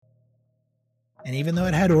And even though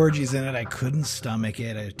it had orgies in it, I couldn't stomach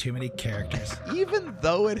it. I had too many characters. Even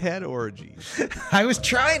though it had orgies. I was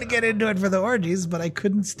trying to get into it for the orgies, but I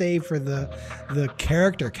couldn't stay for the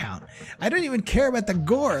character count. I don't even care about the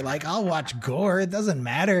gore. Like, I'll watch gore. It doesn't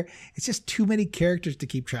matter. It's just too many characters to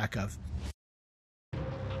keep track of.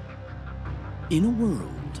 In a world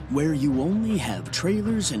where you only have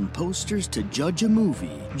trailers and posters to judge a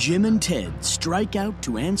movie, Jim and Ted strike out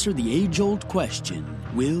to answer the age-old question,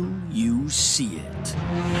 will you see it?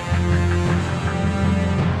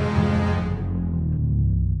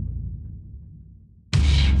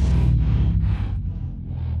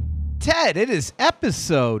 Ted, it is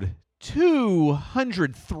episode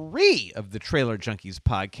 203 of the Trailer Junkies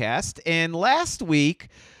podcast, and last week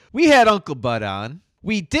we had Uncle Bud on.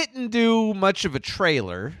 We didn't do much of a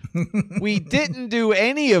trailer. We didn't do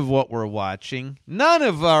any of what we're watching. None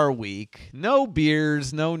of our week. No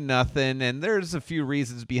beers, no nothing. And there's a few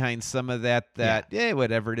reasons behind some of that,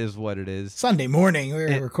 whatever, it is what it is. Sunday morning. We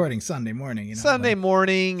were recording Sunday morning. You know, Sunday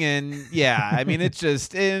morning. And yeah, I mean, it's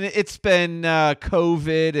been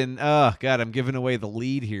COVID and, oh, God, I'm giving away the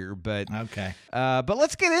lead here. But okay. But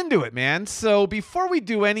let's get into it, man. So before we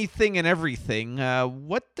do anything and everything,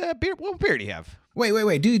 what beer do you have?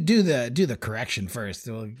 Wait. Do the correction first.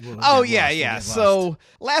 We'll yeah. So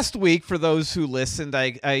last week, for those who listened,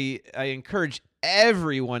 I encourage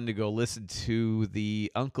everyone to go listen to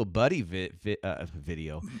the Uncle Buddy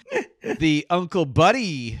video, the Uncle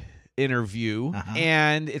Buddy interview.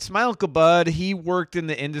 And it's my Uncle Bud. He worked in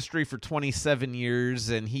the industry for 27 years,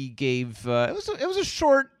 and he gave it was a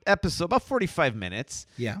short episode, about 45 minutes.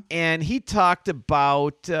 Yeah. And he talked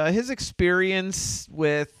about his experience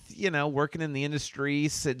with working in the industry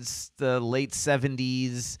since the late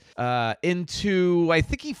 70s into, I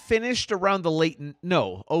think he finished around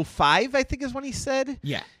the 05, I think is when he said.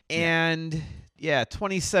 Yeah. And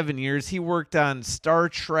 27 years. He worked on Star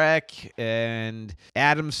Trek and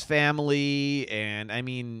Addams Family, and I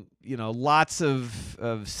mean, lots of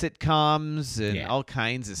sitcoms and all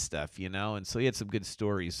kinds of stuff, and so he had some good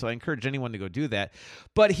stories. So I encourage anyone to go do that.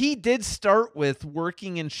 But he did start with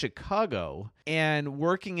working in Chicago, and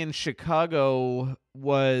working in Chicago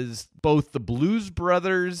was both the Blues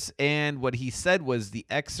Brothers and what he said was The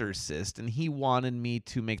Exorcist, and he wanted me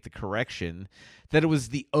to make the correction that it was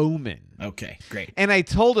The Omen. Okay, great. And I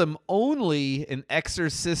told him only an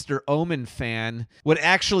Exorcist or Omen fan would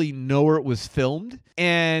actually know where it was filmed,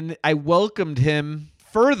 and I welcomed him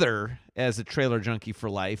further as a trailer junkie for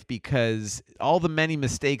life because all the many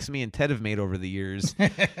mistakes me and Ted have made over the years.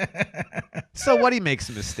 So what, he makes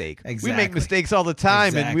a mistake. Exactly. We make mistakes all the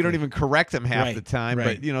time, and we don't even correct them half the time.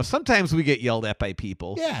 Right. But, sometimes we get yelled at by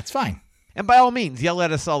people. Yeah, it's fine. And by all means, yell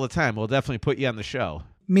at us all the time. We'll definitely put you on the show.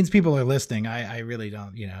 It means people are listening. I really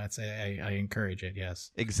don't, I encourage it.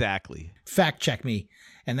 Yes, exactly. Fact check me.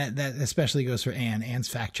 And that especially goes for Ann. Ann's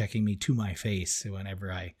fact checking me to my face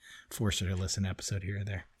whenever I force her to listen to an episode here or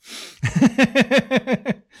there.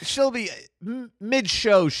 She'll be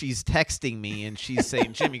mid-show. She's texting me and she's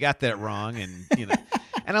saying, "Jim, you got that wrong." And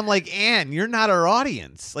and I'm like, "Ann, you're not our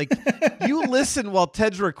audience. Like, you listen while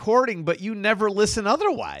Ted's recording, but you never listen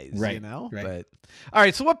otherwise." Right. Right. But all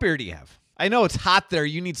right. So what beer do you have? I know it's hot there.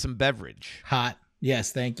 You need some beverage. Hot.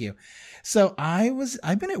 Yes, thank you. So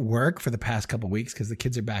I've been at work for the past couple of weeks because the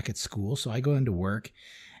kids are back at school. So I go into work,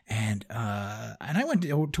 and I went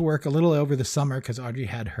to work a little over the summer because Audrey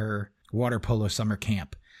had her water polo summer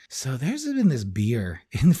camp. So there's been this beer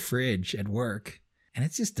in the fridge at work, and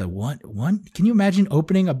it's just a one. Can you imagine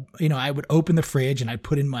opening I would open the fridge and I'd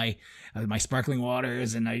put in my sparkling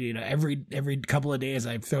waters, and every couple of days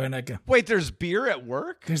I'd throw in Wait, there's beer at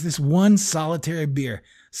work? There's this one solitary beer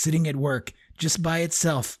sitting at work just by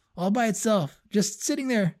itself, all by itself, just sitting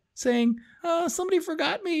there saying, "Oh, somebody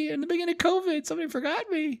forgot me in the beginning of COVID. Somebody forgot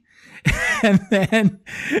me." and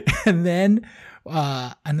then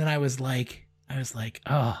I was like,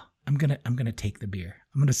 "Oh, I'm gonna take the beer.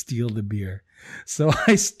 I'm gonna steal the beer." So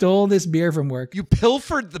I stole this beer from work. You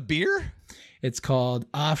pilfered the beer? It's called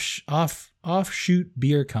Offshoot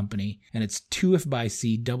Beer Company, and it's 2th by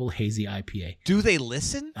C Double Hazy IPA. Do they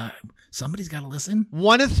listen? Somebody's got to listen.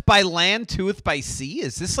 1th by land, 2th by sea?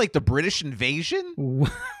 Is this like the British invasion?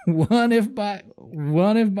 1th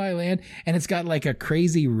by land, and it's got like a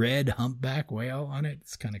crazy red humpback whale on it.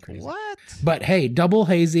 It's kind of crazy. What? But hey, Double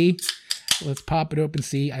Hazy. Let's pop it open.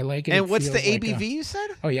 See, I like it. And It what's the feels like ABV you said?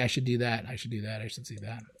 Oh yeah, I should do that. I should see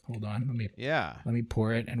that. Hold on. Let me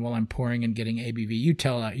pour it. And while I'm pouring and getting ABV, you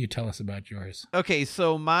tell us about yours. Okay,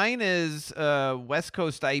 so mine is West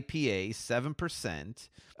Coast IPA, 7%.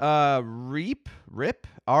 RIP,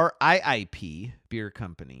 RIIP Beer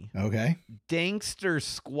Company. Okay. Dankster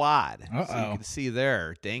Squad. So Uh-oh. you can see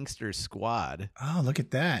there, Dankster Squad. Oh, look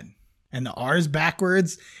at that. And the R's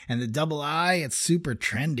backwards and the double I, it's super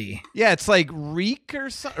trendy. Yeah, it's like Reek or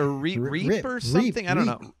something, or Reap Rip, or something. I don't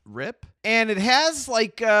Reap. know. Rip. And it has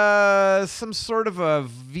like some sort of a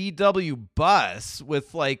VW bus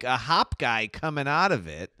with like a hop guy coming out of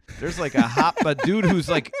it. There's like a dude who's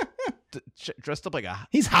like dressed up like a.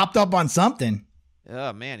 He's hopped up on something.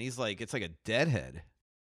 Oh man, it's like a deadhead.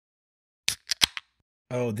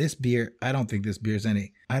 Oh, this beer, I don't think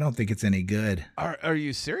it's any good. Are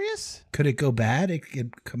you serious? Could it go bad? It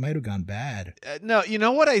might have gone bad. No, you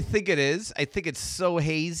know what I think it is? I think it's so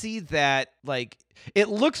hazy that like it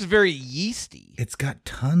looks very yeasty. It's got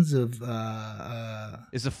tons of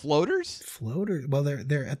Is it floaters? floaters. Well,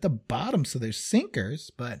 they're at the bottom, so they're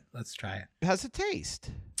sinkers, but let's try it. How's it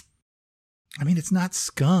taste? I mean, it's not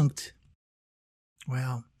skunked.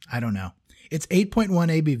 Well, I don't know. It's 8.1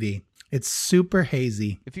 ABV. It's super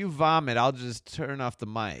hazy. If you vomit, I'll just turn off the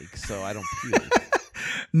mic so I don't puke.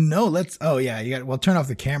 No, turn off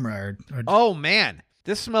the camera. Or Oh man,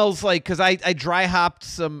 this smells like, because I dry hopped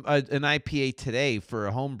an IPA today for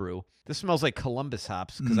a homebrew. This smells like Columbus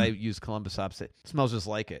hops because I use Columbus hops. It smells just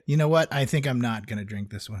like it. You know what? I think I'm not going to drink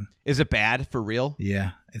this one. Is it bad for real?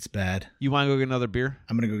 Yeah, it's bad. You want to go get another beer?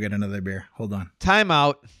 I'm going to go get another beer. Hold on. Time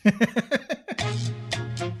out.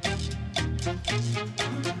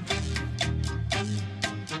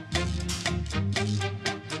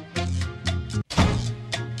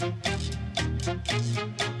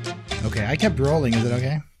 Okay, I kept rolling. Is it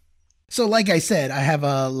okay? So, like I said, I have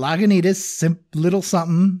a Lagunitas little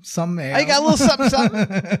something ale. I got a little something,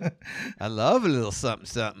 something. I love a little something,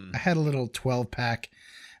 something. I had a little 12-pack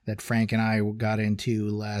that Frank and I got into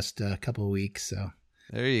last couple of weeks. So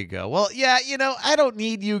There you go. Well, yeah, I don't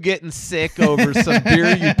need you getting sick over some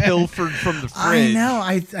beer you pilfered from the fridge. I know.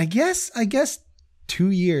 I guess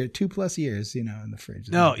 2+ years, in the fridge.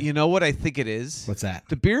 No, you know what I think it is? What's that?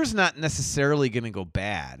 The beer's not necessarily going to go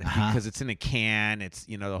bad Uh-huh. because it's in a can. It's,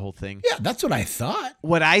 the whole thing. Yeah, that's what I thought.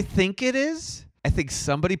 What I think it is, I think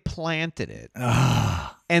somebody planted it.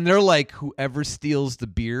 Ah, And they're like, whoever steals the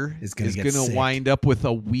beer Is is gonna get going to sick. wind up with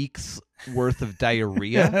a week's worth of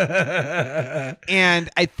diarrhea. And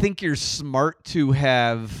I think you're smart to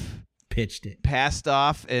have pitched it. passed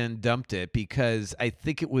off and dumped it because I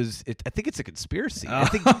think I think it's a conspiracy. I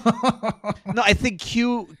think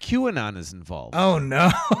QAnon is involved. Oh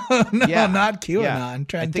no, no, Yeah. not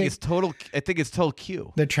QAnon. Yeah. I think it's total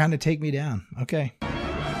Q. They're trying to take me down. Okay.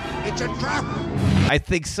 It's a trap. I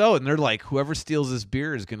think so, and they're like, whoever steals this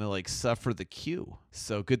beer is gonna like suffer the Q.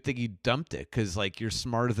 So good thing you dumped it because like you're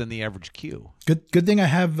smarter than the average Q. Good thing I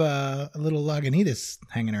have a little Lagunitas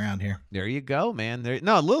hanging around here. There you go, man.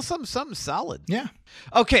 A little something solid. Yeah.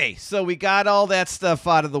 Okay, so we got all that stuff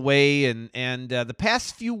out of the way, and the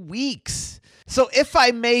past few weeks. So if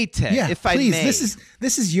I may, Ted, Yeah. if please, I may,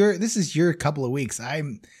 this is your couple of weeks.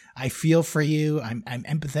 I feel for you. I'm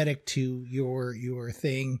empathetic to your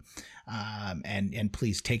thing. And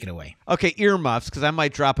please take it away. okay, earmuffs, because I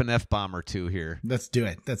might drop an F-bomb or two here. Let's do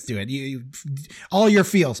it. You all your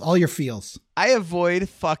feels. I avoid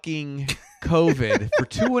fucking COVID for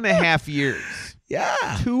 2.5 years. Yeah.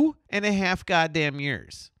 2.5 goddamn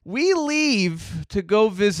years. We leave to go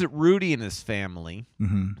visit Rudy and his family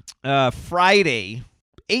Friday,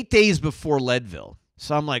 8 days before Leadville.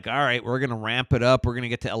 So I'm like, all right, we're going to ramp it up. We're going to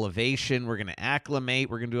get to elevation. We're going to acclimate.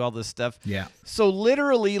 We're going to do all this stuff. Yeah. So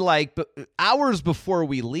literally like hours before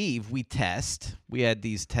we leave, we test. We had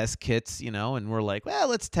these test kits, and we're like, well,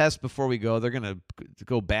 let's test before we go. They're going to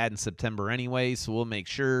go bad in September anyway, so we'll make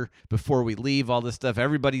sure before we leave, all this stuff,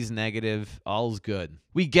 everybody's negative. All's good.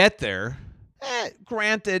 We get there.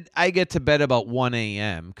 Granted, I get to bed about 1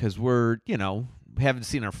 a.m. because we're, we haven't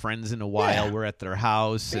seen our friends in a while. Yeah. We're at their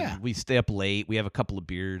house and Yeah. we stay up late. We have a couple of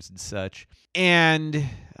beers and such. And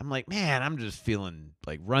I'm like, man, I'm just feeling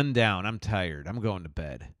like run down. I'm tired. I'm going to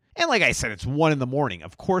bed. And like I said, it's 1 a.m.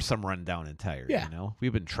 Of course I'm run down and tired. Yeah.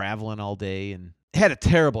 We've been traveling all day and had a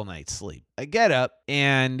terrible night's sleep. I get up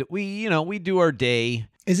and we do our day.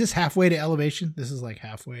 Is this halfway to elevation? This is like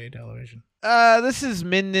halfway to elevation. This is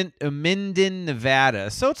Minden, Nevada.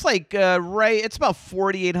 So it's like it's about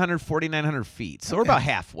 4,800, 4,900 feet. So we're Okay. about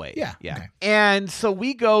halfway. Yeah, Yeah. okay. And so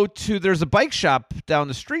we go there's a bike shop down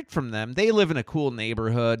the street from them. They live in a cool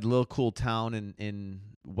neighborhood, little cool town in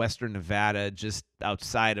western Nevada, just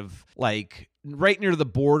outside of like right near the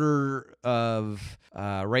border of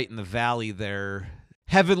right in the valley there.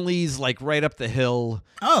 Heavenly's like right up the hill.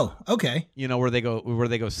 Oh, okay. You know, where they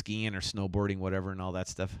go skiing or snowboarding, whatever, and all that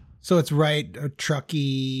stuff. So it's right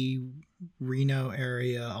Truckee, Reno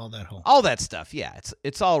area, all that stuff. Yeah,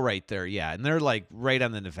 it's all right there. Yeah, and they're like right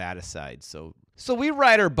on the Nevada side. So we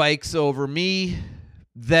ride our bikes over. Me,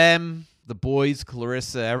 them, the boys,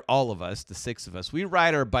 Clarissa, all of us, the 6 of us. We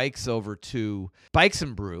ride our bikes over to Bikes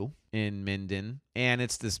and Brew in Minden, and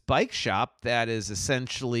it's this bike shop that is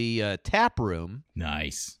essentially a tap room.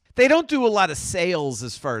 Nice. They don't do a lot of sales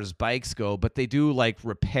as far as bikes go, but they do like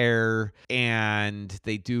repair and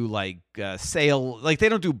they do like sale. Like they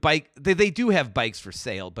don't do they do have bikes for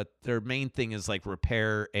sale, but their main thing is like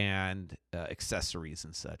repair and accessories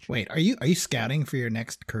and such. Wait, are you scouting for your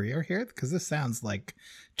next career here? Because this sounds like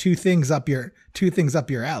two things up your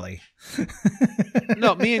alley.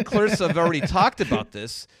 No, me and Clarissa have already talked about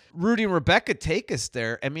this. Rudy and Rebecca take us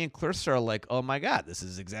there, and me and Clarissa are like, oh my God, this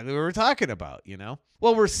is exactly what we're talking about, you know?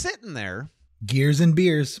 Well, we're sitting there. Gears and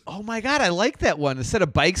beers. Oh my God, I like that one. Instead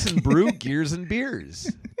of Bikes and Brew, Gears and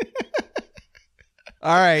Beers.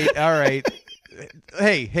 All right.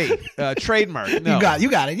 Hey, trademark. No. You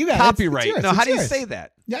got it. Copyright. It's yours. No, how do you yours. say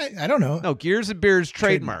that? Yeah, I don't know. No, Gears and Beers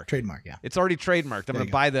trademark. Trademark, yeah. It's already trademarked. I'm going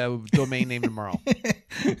to buy the domain name tomorrow.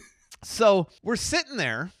 So we're sitting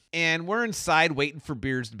there, and we're inside waiting for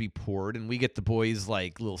beers to be poured, and we get the boys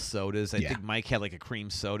like little sodas. I think Mike had like a cream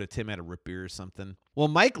soda. Tim had a root beer or something. Well,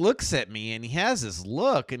 Mike looks at me, and he has this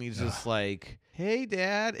look, and he's just like, hey,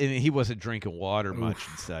 Dad. And he wasn't drinking water much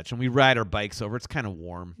and such. And we ride our bikes over. It's kind of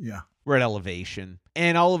warm. Yeah. We're at elevation.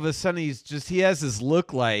 And all of a sudden, he has this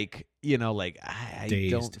look like, you know, like, I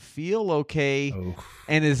don't feel okay. Oh.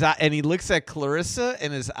 And he looks at Clarissa,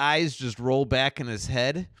 and his eyes just roll back in his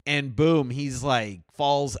head. And boom, he's like,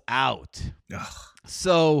 falls out. Ugh.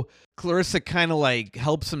 So Clarissa kind of like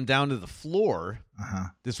helps him down to the floor. Uh-huh.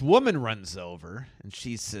 This woman runs over, and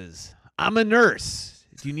she says, I'm a nurse.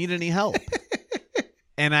 Do you need any help?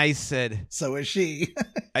 And I said, so is she.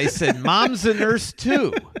 I said, Mom's a nurse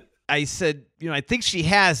too. I said, you know, I think she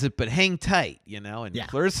has it, but hang tight, you know? And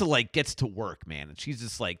Clarissa like gets to work, man. And she's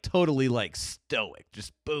just like totally like stoic,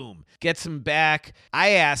 just boom, gets him back. I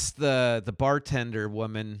asked the bartender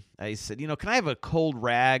woman, I said, you know, can I have a cold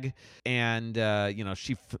rag? And, you know,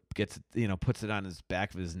 she gets, you know, puts it on his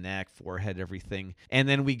back of his neck, forehead, everything. And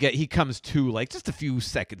then he comes to like just a few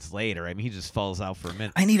seconds later. I mean, he just falls out for a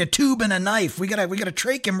minute. I need a tube and a knife. We gotta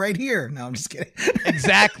trach him right here. No, I'm just kidding.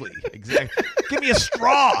 Exactly. Give me a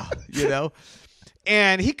straw, you know?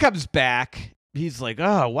 And he comes back. He's like,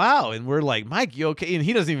 oh, wow. And we're like, Mike, you okay? And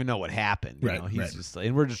he doesn't even know what happened. You know? He's just like,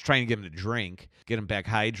 and we're just trying to get him to drink, get him back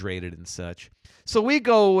hydrated and such. So we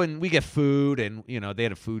go and we get food, and, you know, they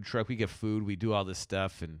had a food truck. We get food. We do all this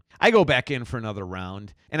stuff. And I go back in for another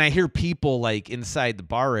round, and I hear people, like, inside the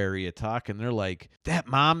bar area talking. They're like, that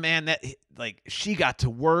mom, man, that, like, she got to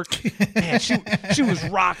work. Man, she was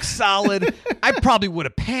rock solid. I probably would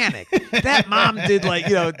have panicked. That mom did, like,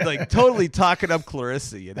 you know, like, totally talking up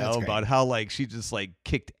Clarissa, you know, about how, like, she just, like,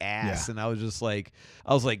 kicked ass. Yeah. And I was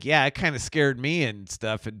like, yeah, it kind of scared me and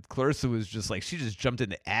stuff. And Clarissa was just like, she just jumped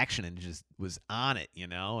into action and just was on it, you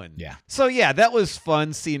know? And so, yeah, that was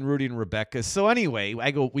fun seeing Rudy and Rebecca. So anyway,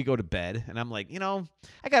 we go to bed, and I'm like, you know,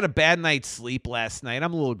 I got a bad night's sleep last night.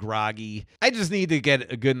 I'm a little groggy. I just need to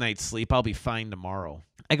get a good night's sleep. I'll be fine tomorrow.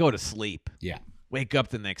 I go to sleep. Yeah. Wake up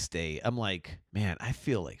the next day. I'm like, man, I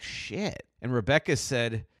feel like shit. And Rebecca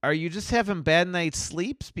said, are you just having bad night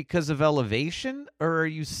sleeps because of elevation? Or are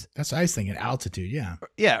you... That's what I was thinking, altitude, yeah.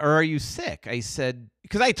 Yeah, or are you sick? I said,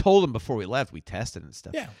 because I told him before we left, we tested and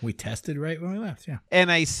stuff. Yeah, we tested right when we left, yeah.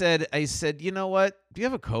 And I said, you know what? Do you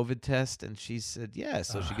have a COVID test? And she said, yeah.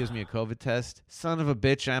 So she gives me a COVID test. Son of a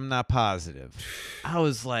bitch, I'm not positive. I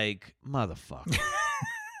was like, motherfucker.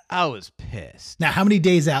 I was pissed. Now, how many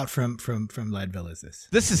days out from Leadville is this?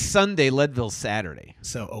 This is Sunday, Leadville Saturday.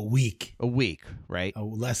 So a week. A week, right? Oh,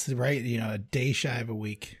 less, right? You know, a day shy of a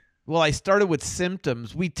week. Well, I started with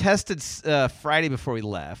symptoms. We tested Friday before we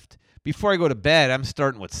left. Before I go to bed, I'm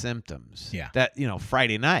starting with symptoms. Yeah. That, you know,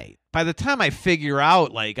 Friday night. By the time I figure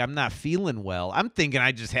out, like, I'm not feeling well, I'm thinking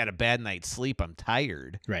I just had a bad night's sleep. I'm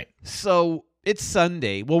tired. Right. So... it's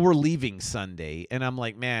Sunday. Well, we're leaving Sunday. And I'm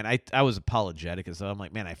like, man, I was apologetic. So I'm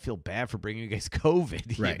like, man, I feel bad for bringing you guys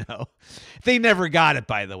COVID. Right. You know? They never got it,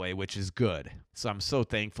 by the way, which is good. So I'm so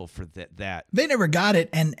thankful for that. They never got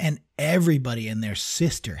it. And everybody and their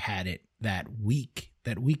sister had it that week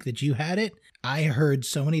that you had it, I heard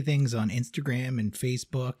so many things on Instagram and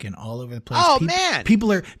Facebook and all over the place. Oh, man.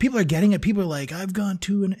 People are getting it. People are like, I've gone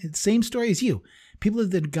to same story as you. People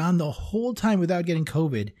have gone the whole time without getting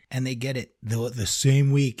COVID, and they get it the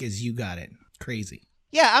same week as you got it. Crazy.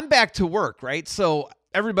 Yeah, I'm back to work, right? So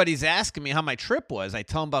everybody's asking me how my trip was. I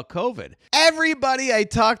tell them about COVID. Everybody I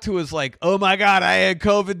talk to is like, oh my God, I had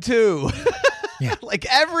COVID too. Yeah. Like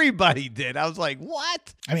everybody did. I was like,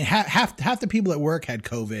 what? I mean, half the people at work had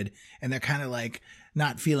COVID, and they're kind of like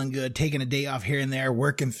not feeling good, taking a day off here and there,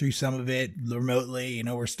 working through some of it remotely. You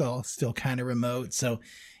know, we're still kind of remote. So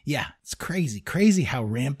yeah, it's crazy how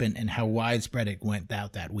rampant and how widespread it went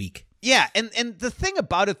out that week. Yeah, and the thing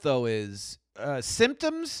about it, though, is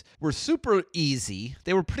symptoms were super easy.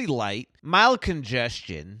 They were pretty light. Mild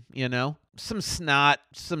congestion, some snot,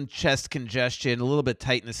 some chest congestion, a little bit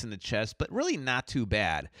tightness in the chest, but really not too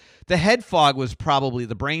bad. The brain fog was probably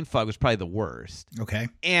the worst. Okay.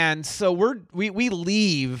 And so we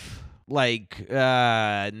leave like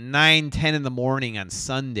 9-10 in the morning on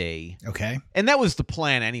Sunday. Okay. And that was the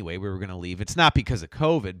plan anyway. We were going to leave. It's not because of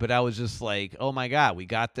COVID, but I was just like, oh my God, we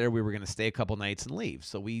got there. We were going to stay a couple nights and leave.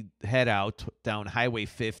 So we head out down Highway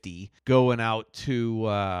 50, going out to,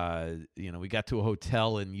 we got to a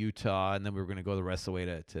hotel in Utah, and then we were going to go the rest of the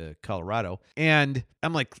way to Colorado. And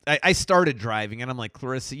I'm like, I started driving, and I'm like,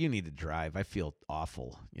 Clarissa, you need to drive. I feel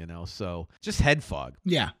awful, so just head fog.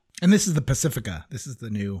 Yeah. And this is the Pacifica. This is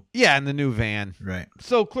the new. Yeah, in the new van. Right.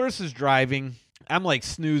 So Clarissa's driving. I'm like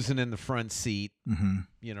snoozing in the front seat,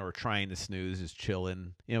 Mm-hmm. or trying to snooze, just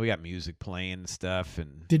chilling. We got music playing and stuff.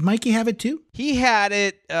 And Did Mikey have it too? he had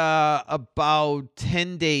it about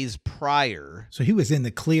 10 days prior. So he was in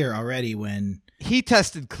the clear already when. He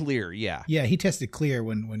tested clear, yeah. Yeah, he tested clear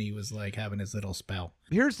when he was like having his little spell.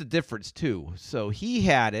 Here's the difference, too. So he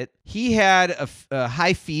had it. He had a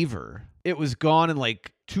high fever. It was gone in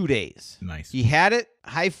like 2 days. Nice. He had it,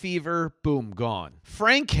 high fever, boom, gone.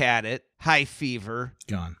 Frank had it, high fever,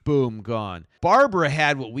 Gone. boom, gone. Barbara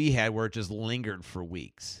had what we had, where it just lingered for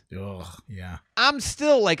weeks. Oh, yeah. I'm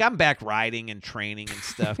still I'm back riding and training and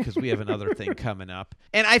stuff because we have another thing coming up.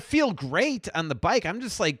 And I feel great on the bike. I'm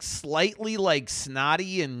just slightly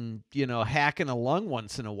snotty and, hacking a lung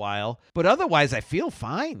once in a while. But otherwise I feel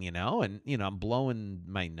fine, and, I'm blowing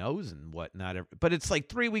my nose and whatnot. But it's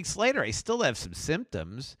 3 weeks later, I still have some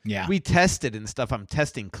symptoms. Yeah. We tested and stuff. I'm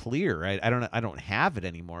testing clear. I don't have it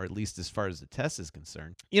anymore, at least as far as the test is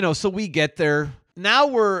concerned. So we get there.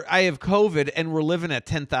 Now I have COVID and we're living at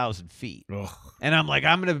 10,000 feet. Ugh. And I'm like,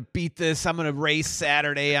 I'm going to beat this. I'm going to race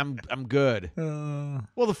Saturday. I'm good. Uh,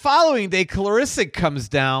 Well, the following day, Clarissa comes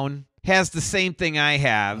down, has the same thing I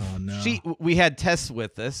have. Oh, no. We had tests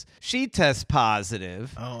with us. She tests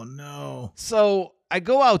positive. oh, no. So I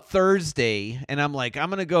go out Thursday and I'm like, I'm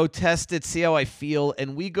going to go test it, see how I feel.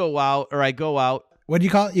 And I go out. What do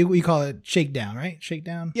you call it? You call it shakedown, right?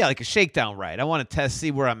 Shakedown? Yeah, like a shakedown ride. I want to test, see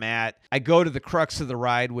where I'm at. I go to the crux of the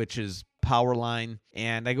ride, which is Powerline,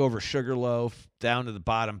 and I go over Sugarloaf, down to the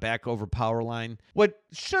bottom, back over Powerline. What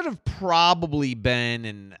should have probably been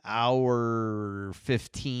an hour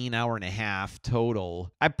 15, hour and a half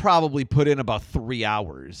total, I probably put in about 3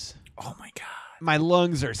 hours. Oh, my God. My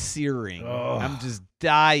lungs are searing. Ugh. I'm just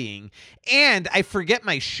dying. And I forget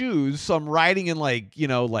my shoes, so I'm riding in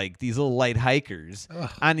these little light hikers Ugh.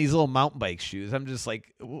 on these little mountain bike shoes. I'm just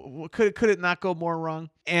like, could it not go more wrong?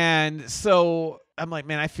 And so I'm like,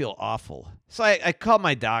 man, I feel awful. So I call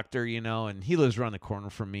my doctor, and he lives around the corner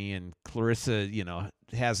from me, and Clarissa,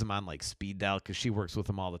 has him on speed dial because she works with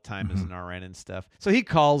him all the time as an RN and stuff. So he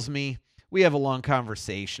calls me. We have a long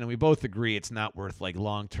conversation, and we both agree it's not worth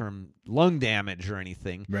long-term lung damage or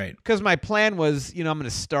anything. Right. Because my plan was, I'm going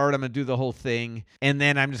to do the whole thing, and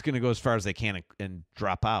then I'm just going to go as far as I can and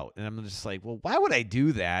drop out. And I'm just like, well, why would I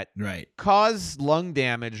do that? Right. Cause lung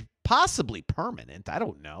damage, possibly permanent. I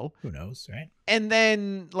don't know. Who knows, right? And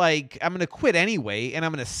then, I'm going to quit anyway, and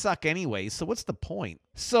I'm going to suck anyway. So what's the point?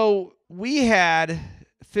 So we had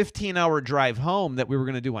 15-hour drive home that we were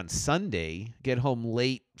going to do on Sunday, get home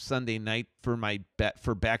late Sunday night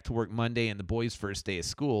for back to work Monday and the boys' first day of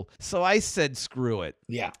school. So I said, screw it.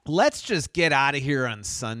 Yeah. Let's just get out of here on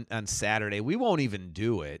Saturday. We won't even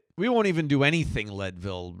do it. We won't even do anything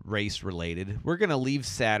Leadville race related. We're going to leave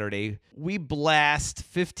Saturday. We blast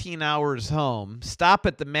 15 hours home, stop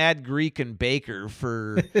at the Mad Greek and Baker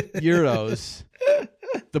for gyros.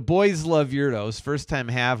 The boys love gyros. First time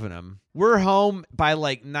having them. We're home by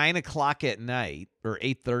 9 o'clock at night or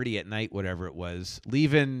 8:30 at night, whatever it was,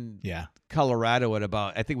 leaving Colorado at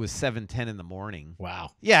about, I think it was 7:10 in the morning.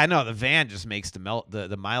 Wow. Yeah, I know. The van just makes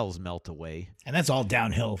the miles melt away. And that's all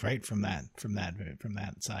downhill, right? From that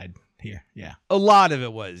side. here. Yeah. A lot of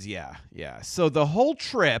it was, yeah. So the whole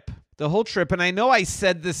trip, and I know I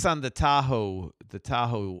said this on the Tahoe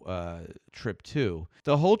trip too.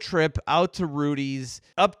 The whole trip out to Rudy's,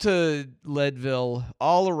 up to Leadville,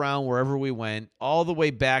 all around wherever we went, all the way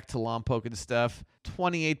back to Lompoc and stuff,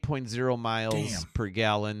 28.0 miles per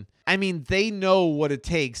gallon. I mean, they know what it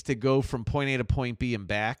takes to go from point A to point B and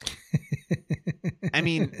back. I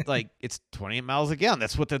mean, like, it's 28 miles a gallon.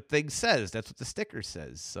 That's what the thing says. That's what the sticker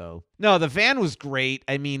says. So, no, the van was great.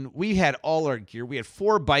 I mean, we had all our gear. We had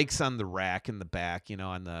 4 bikes on the rack in the back,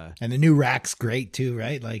 on the... And the new rack's great, too,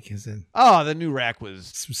 right? Like, is it... Oh, the new rack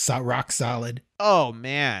was... rock solid. Oh,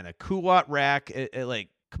 man. A Kuat rack, it like,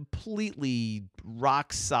 completely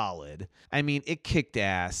rock solid. I mean, it kicked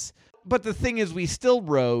ass. But the thing is, we still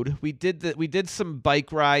rode. We did some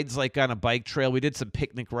bike rides, like on a bike trail. We did some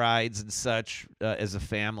picnic rides and such as a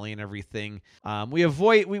family and everything. We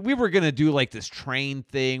were gonna do like this train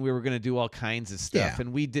thing. We were gonna do all kinds of stuff,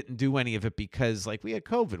 and we didn't do any of it because like we had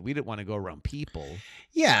COVID. We didn't want to go around people.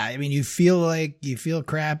 Yeah, I mean, you feel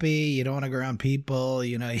crappy. You don't want to go around people.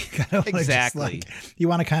 You kind of exactly. You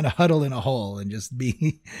want to kind of huddle in a hole and just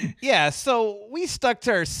be. Yeah, so we stuck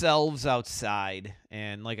to ourselves outside.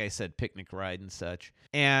 And like I said, picnic ride and such.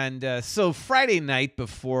 And so Friday night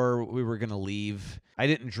before we were going to leave, I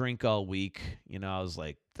didn't drink all week. I was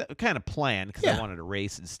like, kind of planned because I wanted to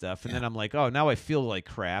race and stuff. And then I'm like, oh, now I feel like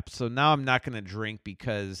crap. So now I'm not going to drink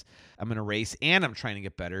because I'm going to race and I'm trying to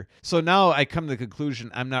get better. So now I come to the conclusion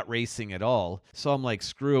I'm not racing at all. So I'm like,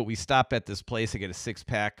 screw it. We stop at this place. I get a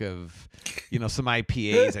 6-pack of, some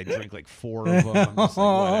IPAs. I drink like 4 of them. I'm just like,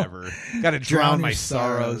 whatever. Got to drown my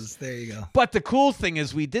sorrows. There you go. But the cool thing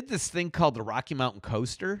is we did this thing called the Rocky Mountain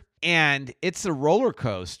Coaster. And it's a roller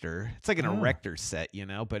coaster. It's like an erector set,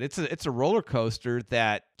 but it's a roller coaster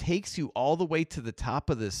that takes you all the way to the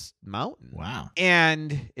top of this mountain. Wow.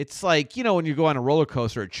 And it's like, when you go on a roller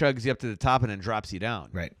coaster, it chugs you up to the top and then drops you down.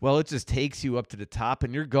 Right. Well, it just takes you up to the top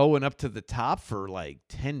and you're going up to the top for like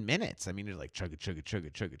 10 minutes. I mean, you're like chug it,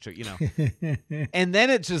 and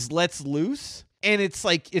then it just lets loose. And it's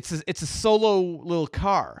like it's a solo little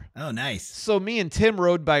car. Oh, nice. So me and Tim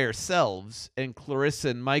rode by ourselves, and Clarissa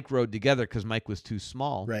and Mike rode together because Mike was too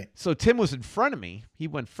small. Right. So Tim was in front of me. He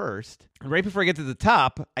went first. And right before I get to the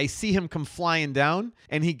top, I see him come flying down,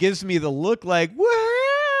 and he gives me the look like, woo,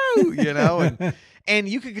 and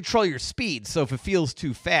you can control your speed. So if it feels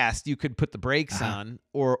too fast, you could put the brakes on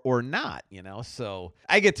or not, So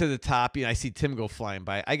I get to the top. I see Tim go flying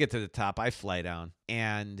by. I get to the top. I fly down,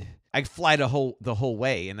 and I fly the whole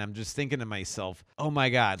way, and I'm just thinking to myself, oh my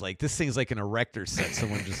God, like this thing's like an erector set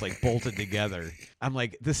someone just like bolted together. I'm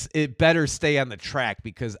like, it better stay on the track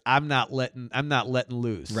because I'm not letting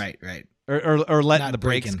loose. Right. Or letting Not the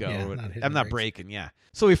brakes breaking, go. yeah, I'm not breaking, yeah.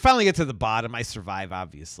 So we finally get to the bottom. I survive,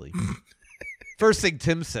 obviously. First thing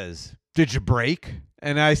Tim says, did you brake?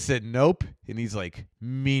 And I said, nope. And he's like,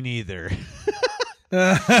 me neither.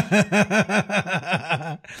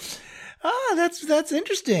 That's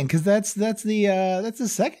interesting because that's the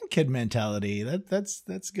second kid mentality.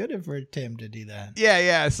 That's good for Tim to do that.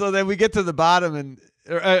 Yeah. So then we get to the bottom, and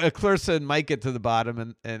Clarissa and Mike get to the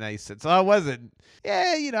bottom, and I said, so I wasn't.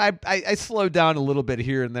 Yeah, I slowed down a little bit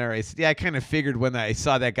here and there. I said, yeah, I kind of figured when I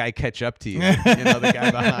saw that guy catch up to you, the guy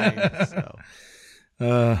behind. So.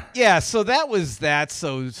 So that was that.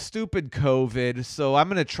 So stupid COVID. So I'm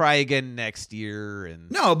gonna try again next year. And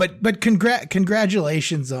no, but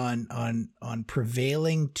congratulations on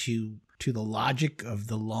prevailing to the logic of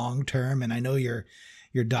the long term. And I know your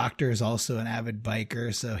doctor is also an avid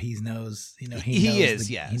biker, so he knows he knows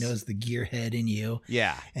he knows the gearhead in you.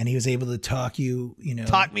 Yeah, and he was able to talk you you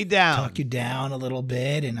down a little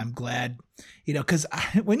bit, and I'm glad. Because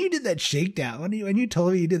when you did that shakedown, when you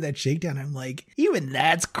told me you did that shakedown, I'm like, even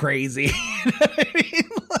that's crazy. I mean,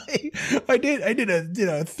 like, I did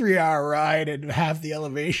a 3-hour ride and half the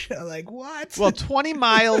elevation. I'm like, what? Well, 20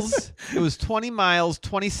 miles. It was 20 miles,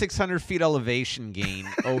 2,600 feet elevation gain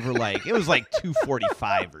over it was like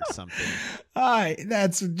 245 or something.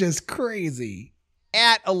 That's just crazy.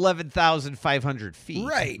 At 11,500 feet,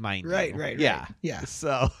 right? Mind you. Right. Yeah.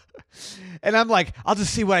 So, and I'm like, I'll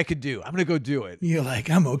just see what I could do. I'm gonna go do it. You're like,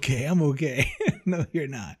 I'm okay. No, you're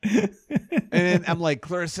not. And then I'm like,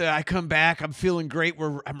 Clarissa, I come back. I'm feeling great.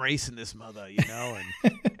 I'm racing this mother,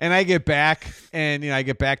 and I get back, and I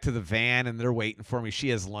get back to the van, and they're waiting for me. She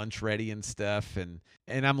has lunch ready and stuff, and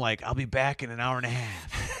I'm like, I'll be back in an hour and a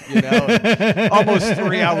half, and almost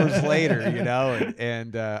 3 hours later,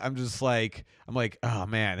 and I'm just like, oh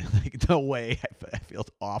man, like no way. I feels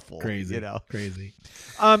awful. Crazy. You know? Crazy.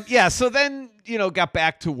 Yeah. So then, got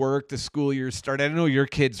back to work. The school year started. I know your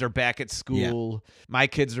kids are back at school. Yeah. My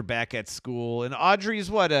kids are back at school. And Audrey's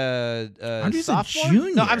what, Audrey's sophomore? a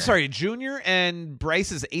junior. No, I'm sorry, junior. And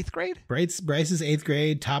Bryce is 8th grade? Bryce is 8th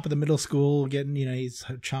grade, top of the middle school, getting, he's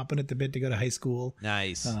chomping at the bit to go to high school.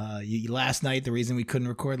 Nice. Last night, the reason we couldn't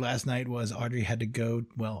record last night was Audrey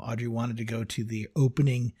wanted to go to the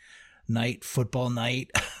opening night football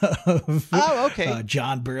night of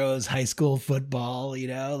John Burroughs high school football,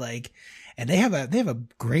 and they have a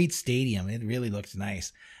great stadium. It really looked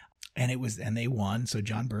nice. And they won. So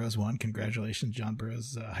John Burroughs won. Congratulations, John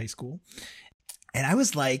Burroughs High School. And I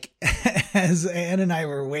was like, as Ann and I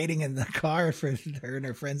were waiting in the car for her and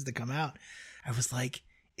her friends to come out, I was like,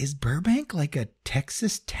 is Burbank like a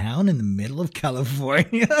Texas town in the middle of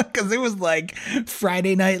California? Because it was like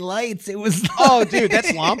Friday Night Lights. It was dude,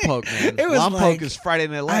 that's Lompoc, man. Lompoc is Friday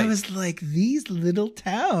Night Lights. I was like, these little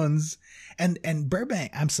towns. And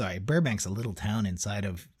Burbank, I'm sorry, Burbank's a little town inside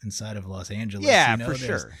of Los Angeles. Yeah, for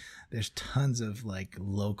sure. There's tons of like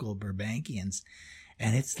local Burbankians.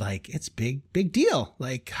 And it's big deal.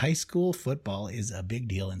 Like high school football is a big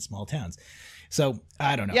deal in small towns. So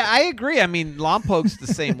I don't know. Yeah, I agree. I mean, Lompoc's the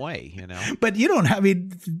same way, But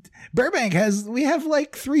Burbank we have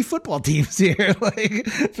like 3 football teams here, like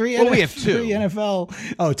 3. We have 2. 3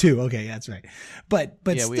 NFL. Oh, 2. Okay, that's right. But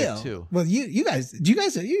yeah, still, we have 2. Well, you guys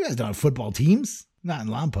don't have football teams. Not in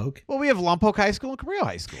Lompoc. Well, we have Lompoc High School and Cabrillo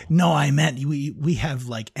High School. No, I meant we have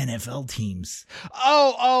like NFL teams.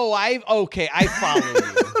 I follow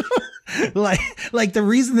you. like the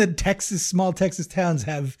reason that small Texas towns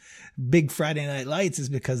have big Friday Night Lights is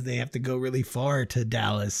because they have to go really far to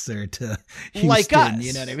Dallas or to Houston. Like us.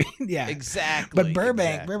 You know what I mean? Yeah, exactly. But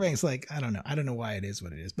Burbank's like, I don't know why it is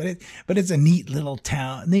what it is, but it's a neat little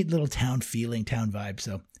town feeling, town vibe.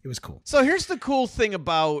 So it was cool. So here's the cool thing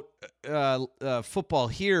about football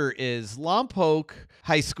here is Lompoc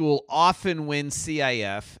High School often wins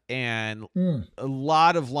CIF, and a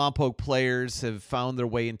lot of Lompoc players have found their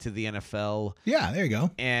way into the NFL. Yeah, there you go.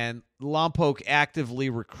 And Lompoc actively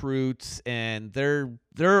recruits, and they're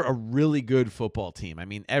a really good football team. I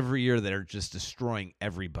mean, every year they're just destroying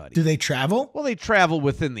everybody. Do they travel? Well, they travel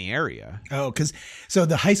within the area. Oh, so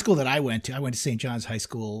the high school that I went to St. John's High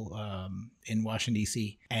School in Washington,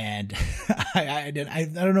 D.C. And I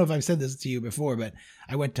don't know if I've said this to you before, but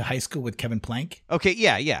I went to high school with Kevin Plank. Okay,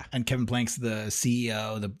 yeah. And Kevin Plank's the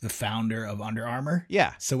CEO, the founder of Under Armour.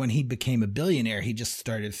 Yeah. So when he became a billionaire, he just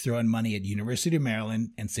started throwing money at University of Maryland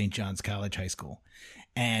and St. John's College High School.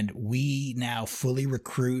 And we now fully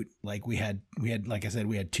recruit. Like we had, like I said,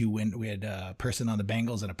 we had 2 we had a person on the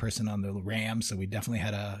Bengals and a person on the Rams. So we definitely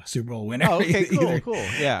had a Super Bowl winner. Oh, okay, cool.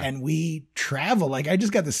 Yeah. And we travel. Like I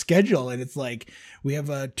just got the schedule, and it's like we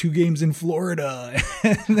have 2 games in Florida.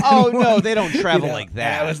 No, they don't travel like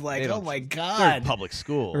that. And I was like, oh my God. They're public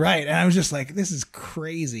school. Right. And I was just like, this is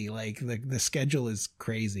crazy. Like the schedule is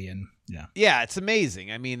crazy. And yeah, it's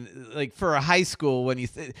amazing. I mean, like for a high school, when you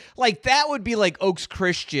like that would be like Oaks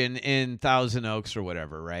Christian in Thousand Oaks or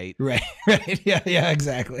whatever, right? Right. Yeah,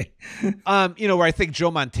 exactly. Where I think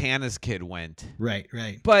Joe Montana's kid went. Right.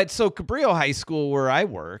 But so Cabrillo High School, where I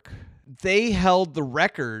work, they held the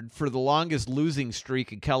record for the longest losing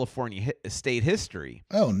streak in California state history.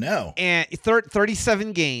 Oh, no. And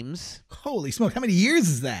 37 games. Holy smoke. How many years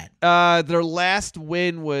is that? Their last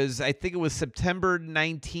win was, I think it was September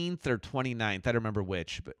 19th or 29th. I don't remember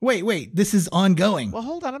which. But Wait. This is ongoing. Well,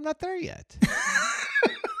 hold on. I'm not there yet.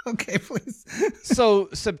 Okay, please. So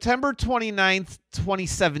September 29th,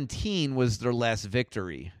 2017 was their last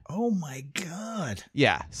victory. Oh, my God.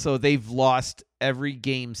 Yeah. So they've lost every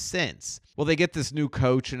game since. Well, they get this new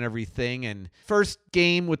coach and everything. And first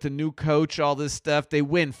game with the new coach, all this stuff, they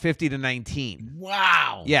win 50-19.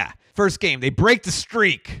 Wow. Yeah. First game. They break the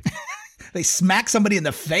streak. They smack somebody in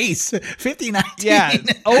the face. 50-19. Yeah.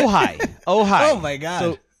 Ojai. Oh, my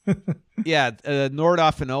God. So, yeah.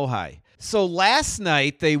 Nordhoff and Ojai. So last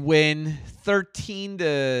night they win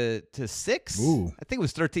 13-6. Ooh. I think it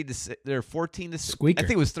was 13-6. They're 14-6. Squeaker. I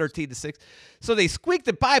think it was 13-6. So they squeaked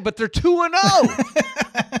it by, but they're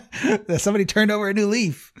 2-0. Somebody turned over a new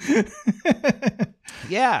leaf.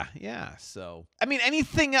 Yeah. So I mean,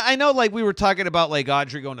 anything. I know, like we were talking about, like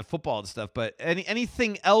Audrey going to football and stuff, but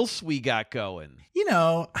anything else we got going?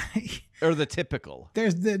 Or the typical.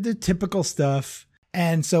 There's the typical stuff.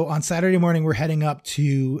 And so on Saturday morning, we're heading up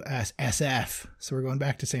to SF. So we're going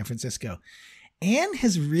back to San Francisco. Anne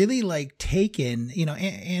has really taken,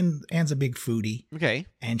 Anne's a big foodie. Okay.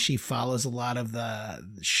 And she follows a lot of the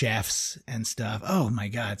chefs and stuff. Oh my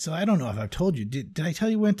God. So I don't know if I've told you. Did I tell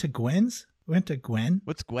you we went to Gwen's? Went to Gwen?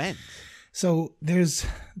 What's Gwen? So there's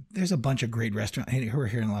a bunch of great restaurants. We're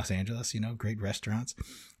here in Los Angeles, great restaurants.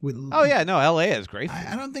 Oh yeah, no, LA is great.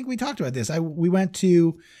 I don't think we talked about this. We went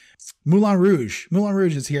to Moulin Rouge. Moulin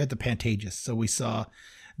Rouge is here at the Pantages. So we saw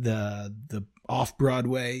the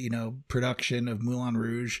off-Broadway, production of Moulin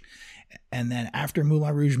Rouge. And then after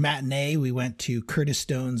Moulin Rouge matinee, we went to Curtis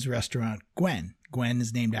Stone's restaurant, Gwen. Gwen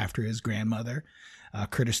is named after his grandmother.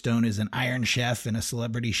 Curtis Stone is an Iron Chef and a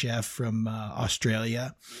celebrity chef from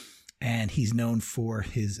Australia. And he's known for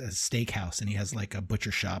his steakhouse, and he has like a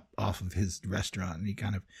butcher shop off of his restaurant, and he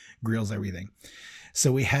kind of grills everything.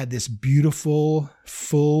 So we had this beautiful,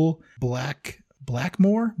 full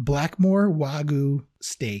Blackmore Wagyu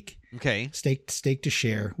steak. Okay. Steak to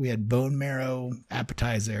share. We had bone marrow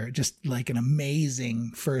appetizer, just like an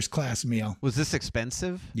amazing first class meal. Was this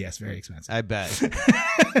expensive? Yes, very expensive. I bet.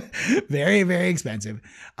 Very, very expensive.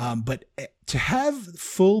 But to have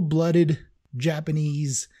full-blooded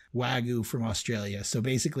Japanese Wagyu from Australia. So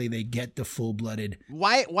basically they get the full-blooded.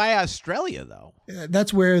 Why Australia though?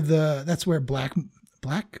 That's where what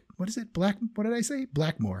is it? What did I say?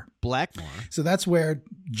 Blackmore. So that's where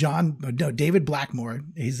David Blackmore,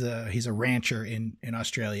 he's a rancher in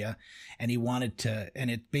Australia, and he wanted to,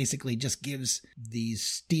 and it basically just gives these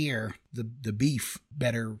steer, the beef,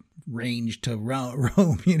 better range to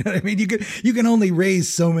roam. You know what I mean? You can only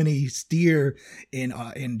raise so many steer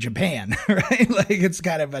in Japan, right? Like it's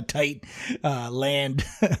kind of a tight land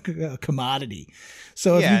commodity.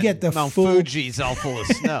 So if you get the Mount full Fuji's all full of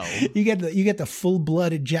snow, you get the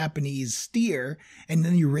full-blooded Japanese steer, and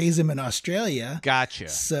then you raise them in Australia. Gotcha.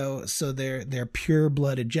 So they're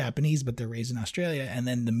pure-blooded Japanese, but they're raised in Australia, and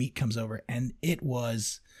then the meat comes over, and it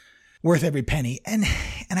was worth every penny. And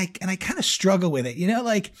I kind of struggle with it.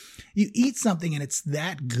 Like you eat something and it's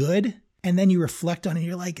that good, and then you reflect on it and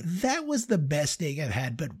you're like, that was the best steak I've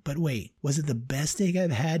had. But wait, was it the best steak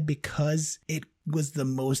I've had because it was the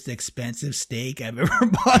most expensive steak I've ever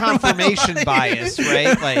bought? Confirmation bias,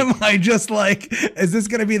 right? Like, am I just like, is this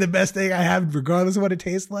going to be the best steak I have regardless of what it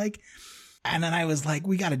tastes like? And then I was like,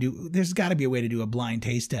 there's got to be a way to do a blind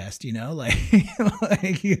taste test,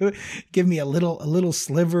 like you give me a little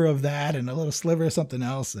sliver of that and a little sliver of something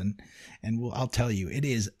else. And I'll tell you, it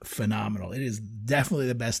is phenomenal. It is definitely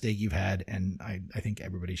the best steak you've had. And I think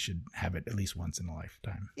everybody should have it at least once in a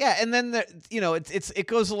lifetime. Yeah. And then, it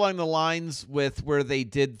goes along the lines with where they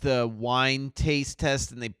did the wine taste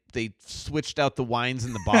test, and they switched out the wines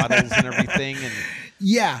in the bottles and everything. And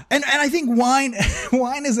yeah. And I think wine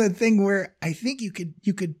is a thing where I think you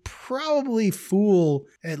could probably fool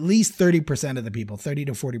at least 30% of the people, 30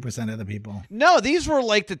 to 40% of the people. No, these were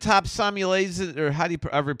like the top sommeliers, or how do you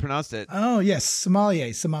ever pronounce it? Oh, yes.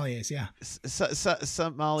 Sommeliers. Yeah.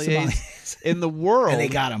 Sommeliers in the world. And they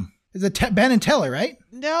got them. Is it Ben and Teller, right?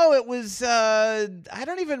 No, it was, I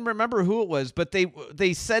don't even remember who it was, but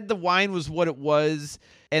they said the wine was what it was,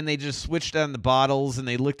 and they just switched on the bottles, and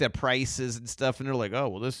they looked at prices and stuff, and they're like, oh,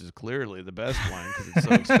 well, this is clearly the best wine because it's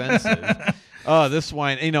so expensive. Oh, this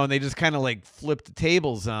wine, and they just kind of like flipped the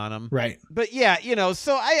tables on them. Right. But yeah,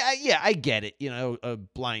 so I get it, a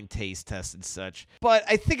blind taste test and such. But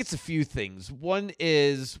I think it's a few things. One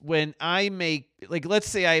is when I make, like, let's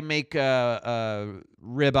say I make a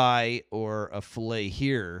ribeye or a filet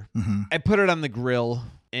here, mm-hmm. I put it on the grill,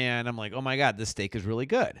 and I'm like, oh my God, this steak is really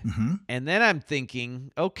good. Mm-hmm. And then I'm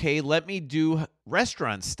thinking, okay, let me do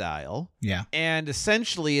restaurant style. Yeah. And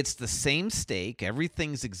essentially it's the same steak.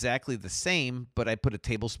 Everything's exactly the same, but I put a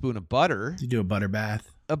tablespoon of butter. You do a butter bath.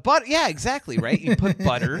 Yeah, exactly, right? You put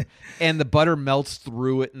butter, and the butter melts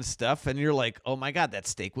through it and stuff, and you're like, oh my God, that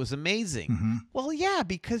steak was amazing. Mm-hmm. Well, yeah,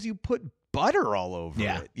 because you put butter all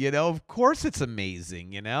over it. Of course it's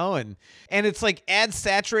amazing, and it's like add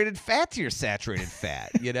saturated fat to your saturated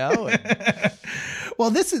fat, Well,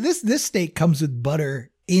 this steak comes with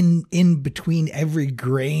butter in between every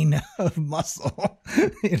grain of muscle.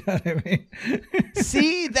 You know what I mean?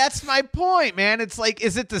 See, that's my point, man. It's like,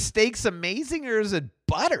 is it the steak's amazing or is it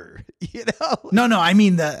butter? No, I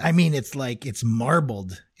mean it's like it's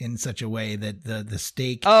marbled in such a way that the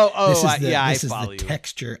steak. This is the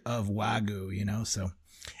texture of Wagyu. So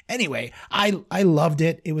anyway, I loved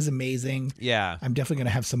it. It was amazing. Yeah, I'm definitely going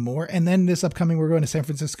to have some more. And then this upcoming, we're going to San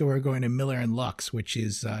Francisco. We're going to Miller and Lux, which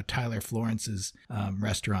is Tyler Florence's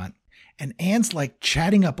restaurant. And Anne's like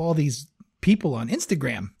chatting up all these people on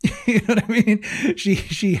Instagram. You know what I mean?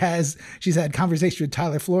 She's had conversation with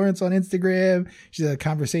Tyler Florence on Instagram. She's had a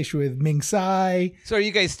conversation with Ming Tsai. So are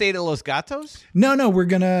you guys staying at Los Gatos? No,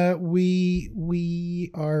 we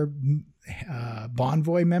are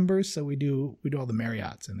Bonvoy members, so we do all the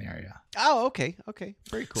Marriotts in the area. Oh, okay,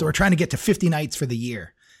 very cool. So we're trying to get to 50 nights for the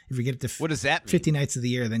year If you get it to What does that mean? 50 nights of the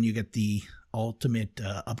year, then you get the ultimate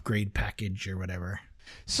upgrade package or whatever.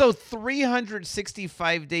 So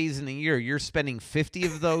 365 days in a year, you're spending 50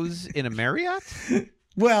 of those in a Marriott?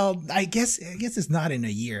 Well, I guess it's not in a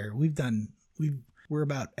year. We're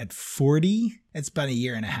about at 40. It's about a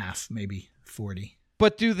year and a half, maybe 40.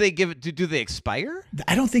 But do they do they expire?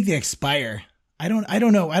 I don't think they expire. I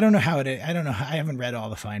don't know. I don't know how it. I don't know. I haven't read all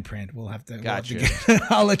the fine print. We'll have to. Gotcha.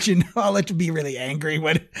 I'll let you know. I'll let you be really angry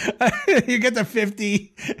when you get to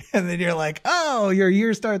 50, and then you're like, "Oh, your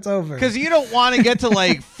year starts over." Because you don't want to get to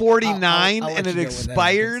like 49 I'll let and it you know when that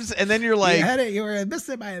expires, and then you're like, you were missed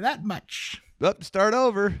it by that much. oh, start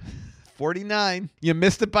over. 49. You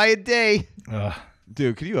missed it by a day. Ugh.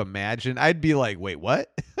 Dude, can you imagine? I'd be like, wait,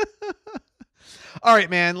 what? All right,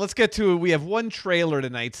 man, let's get to it. We have one trailer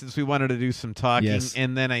tonight since we wanted to do some talking. Yes.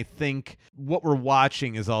 And then I think what we're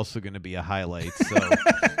watching is also going to be a highlight. So,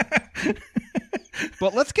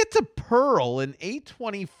 but let's get to Pearl, an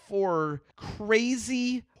A24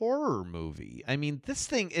 crazy horror movie. I mean, this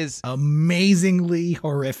thing is Amazingly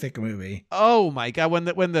horrific movie. oh my God.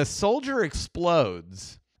 When the soldier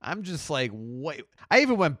explodes, I'm just like, wait. I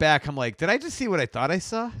even went back. I'm like, did I just see what I thought I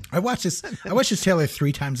saw? I watched this trailer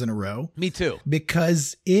 3 times in a row Me too.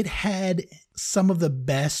 because it had some of the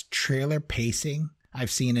best trailer pacing I've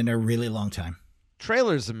seen in a really long time.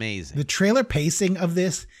 Trailer's amazing. The trailer pacing of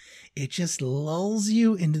this, it just lulls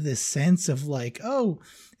you into this sense of like, oh,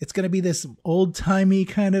 it's going to be this old timey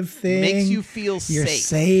kind of thing. Makes you feel You're safe.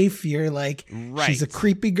 safe. You're like, Right. she's a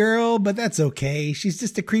creepy girl, but that's okay. She's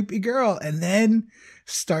just a creepy girl. And then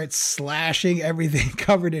starts slashing everything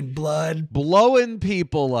covered in blood, Blowing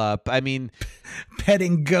people up. I mean,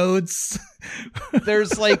 petting goats.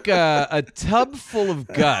 there's like a tub full of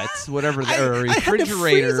guts, whatever, or a I had to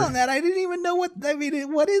refrigerator. freeze on that. I didn't even know what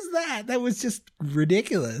is that? That was just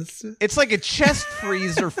ridiculous. It's like a chest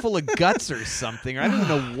freezer full of guts or something. I don't even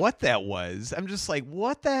know what that was. I'm just like,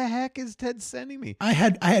 what the heck is Ted sending me? I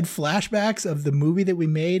had flashbacks of the movie that we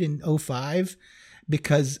made in 2005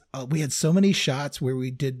 because we had so many shots where we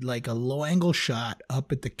did like a low angle shot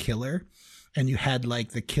up at the killer, and you had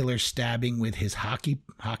like the killer stabbing with his hockey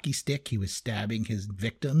stick. He was stabbing his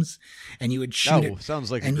victims, and you would shoot it. Sounds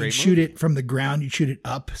like a And great you shoot it from the ground. You shoot it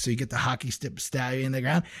up, so you get the hockey stick stabbing in the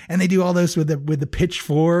ground. And they do all this with the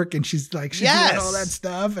pitchfork, and she's doing all that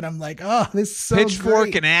stuff. And I'm like, oh, this is so Pitchfork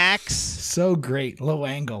great. and axe. So great. Low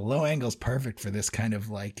angle's perfect for this kind of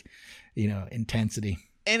like, intensity.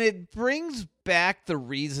 And it brings back the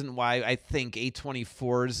reason why I think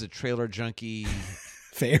A24 is a trailer junkie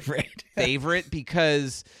favorite.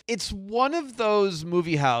 because it's one of those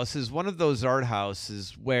movie houses, one of those art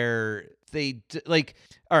houses where they like,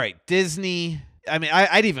 all right, Disney. I mean,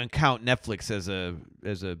 I'd even count Netflix as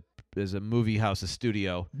a movie house, a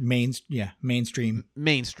studio. Mainstream.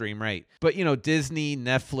 Mainstream, right. But, Disney,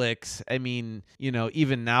 Netflix, I mean,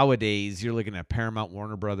 even nowadays, you're looking at Paramount,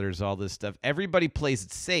 Warner Brothers, all this stuff. Everybody plays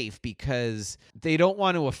it safe because they don't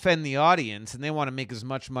want to offend the audience and they want to make as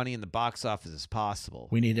much money in the box office as possible.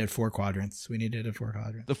 We needed 4 quadrants.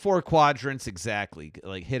 The 4 quadrants, exactly,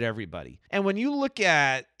 like hit everybody. And when you look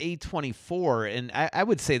at A24, and I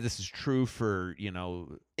would say this is true for,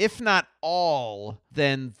 if not all,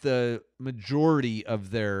 then the majority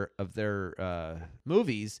of their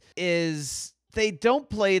movies is they don't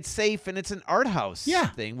play it safe, and it's an art house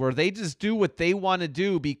thing where they just do what they want to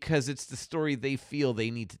do because it's the story they feel they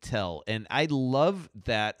need to tell. And I love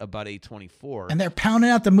that about A24. And they're pounding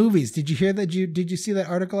out the movies. Did you hear that? Did you see that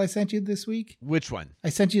article I sent you this week? Which one? I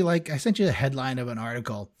sent you a headline of an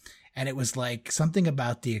article, and it was like something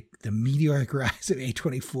about the meteoric rise of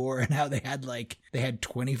A24 and how they had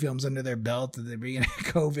 20 films under their belt at the beginning of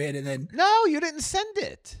COVID, and then No, you didn't send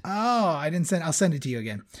it. Oh, I didn't send. I'll send it to you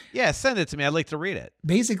again. Yeah, send it to me. I'd like to read it.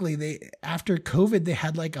 Basically, after COVID, they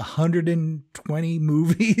had like 120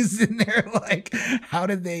 movies in there. Like, how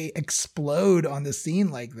did they explode on the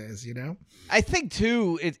scene like this? I think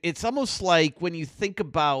too, it's almost like when you think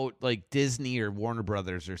about like Disney or Warner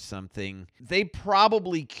Brothers or something, they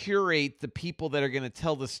probably curate the people that are going to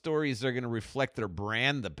tell the stories that are going to reflect their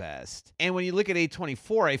brand the best. And when you look at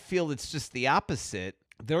A24, I feel it's just the opposite.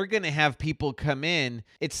 They're going to have people come in.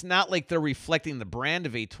 It's not like they're reflecting the brand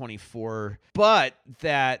of A24, but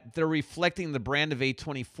that they're reflecting the brand of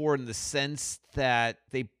A24 in the sense that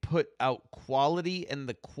they put out quality, and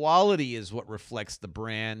the quality is what reflects the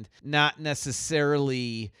brand, not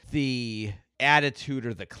necessarily the attitude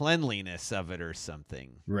or the cleanliness of it or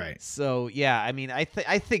something. Right. So yeah, I mean, I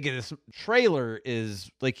think this trailer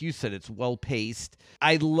is, like you said, it's well paced.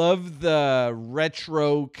 I love the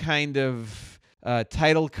retro kind of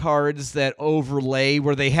title cards that overlay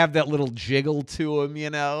where they have that little jiggle to them,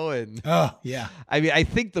 and Oh, yeah. I mean, I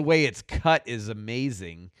think the way it's cut is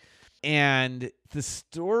amazing. And the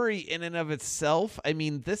story in and of itself, I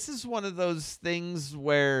mean, this is one of those things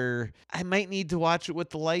where I might need to watch it with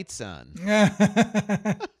the lights on.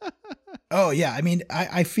 Oh, yeah. I mean,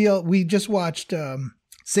 I feel we just watched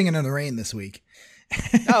Singing in the Rain this week.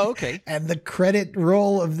 Oh, okay. And the credit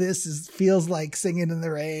roll of this feels like Singing in the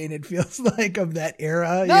Rain. It feels like of that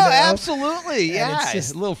era. No, absolutely. And Yeah. it's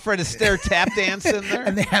just a little Fred Astaire tap dance in there.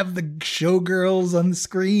 And they have the showgirls on the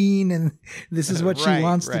screen, and this is what she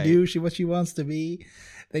wants to do. What she wants to be.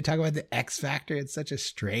 They talk about the X Factor. It's such a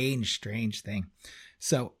strange thing.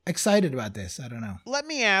 So excited about this. I don't know. Let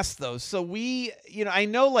me ask though. So I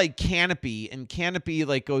know like Canopy, and Canopy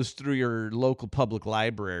like goes through your local public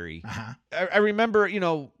library. Uh-huh. I remember,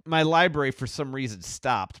 my library for some reason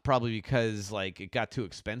stopped, probably because like it got too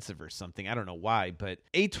expensive or something. I don't know why, but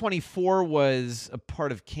A24 was a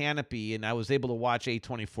part of Canopy, and I was able to watch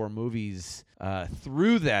A24 movies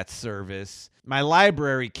through that service. My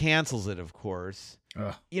library cancels it, of course.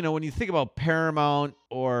 Ugh. When you think about Paramount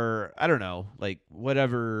or, I don't know, like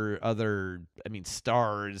whatever other,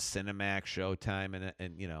 Stars, Cinemax, Showtime,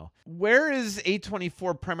 and where is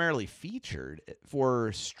A24 primarily featured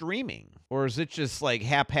for streaming? Or is it just like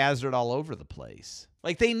haphazard all over the place?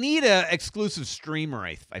 Like they need a exclusive streamer,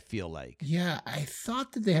 I feel like. Yeah, I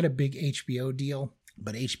thought that they had a big HBO deal,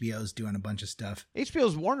 but HBO's doing a bunch of stuff.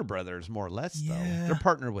 HBO's Warner Brothers, more or less, though. Yeah. They're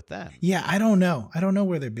partnered with them. Yeah, I don't know. I don't know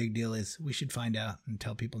where their big deal is. We should find out and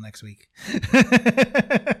tell people next week.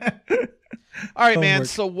 All right, man. Homework.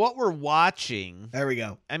 So what we're watching. There we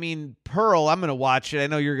go. Pearl, I'm going to watch it. I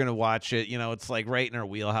know you're going to watch it. It's like right in our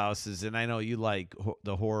wheelhouses. And I know you like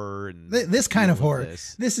the horror. And This kind of horror.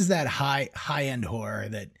 This is that high-end horror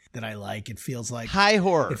that I like. It feels like high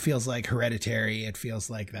horror. It feels like Hereditary. It feels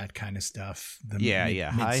like that kind of stuff.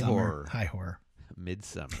 High horror. High horror.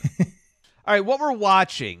 Midsummer. All right, what we're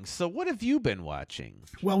watching. So what have you been watching?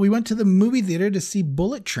 Well, we went to the movie theater to see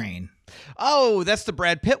Bullet Train. Oh, that's the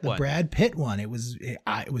Brad Pitt one. The Brad Pitt one. It was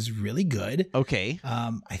really good. Okay.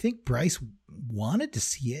 I think Bryce wanted to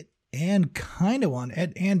see it and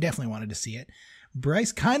definitely wanted to see it.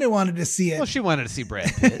 Bryce kind of wanted to see it. Well, she wanted to see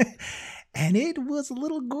Brad Pitt. And it was a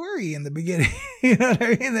little gory in the beginning. You know what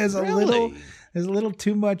I mean? There's a little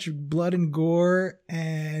too much blood and gore,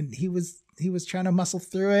 and he was trying to muscle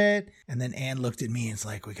through it. And then Anne looked at me and it's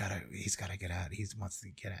like, he's gotta get out. He wants to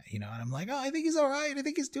get out, and I'm like, oh, I think he's all right. I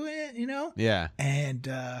think he's doing it, Yeah. And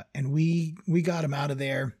we got him out of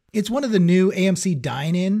there. It's one of the new AMC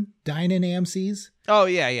dine-in AMCs. Oh,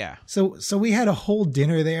 yeah, yeah. So we had a whole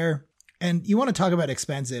dinner there, and you want to talk about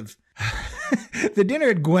expensive. The dinner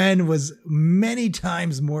at Gwen was many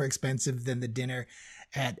times more expensive than the dinner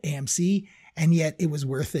at AMC, and yet it was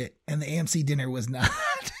worth it. And the AMC dinner was not.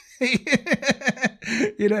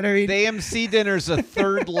 You know what I mean? The AMC dinner's a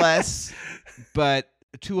third less, but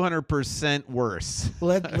 200% worse.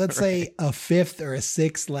 Let's say a fifth or a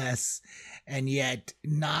sixth less, and yet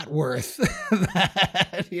not worth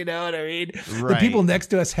that. You know what I mean? Right. The people next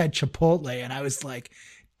to us had Chipotle, and I was like,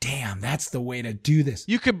 damn, that's the way to do this.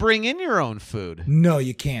 You could bring in your own food. No,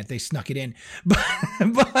 you can't. They snuck it in. But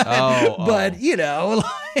like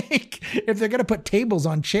if they're going to put tables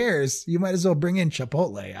on chairs, you might as well bring in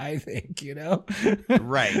Chipotle, I think,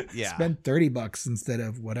 Right. Yeah. Spend $30 instead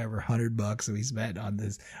of whatever $100 we spent on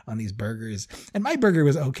these burgers. And my burger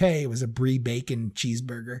was okay. It was a brie bacon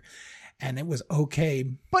cheeseburger. And it was okay.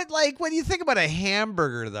 But like when you think about a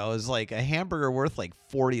hamburger, though, is like a hamburger worth like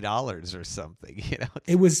 $40 or something.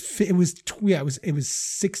 It was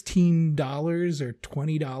 $16 or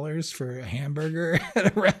 $20 for a hamburger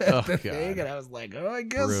at the thing, and I was like, oh, I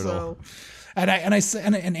guess Brutal. so.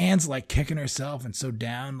 And Anne's like kicking herself and so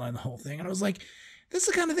down on the whole thing, and I was like, this is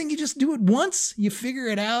the kind of thing you just do it once, you figure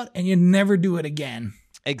it out, and you never do it again.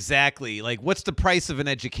 Exactly. Like, what's the price of an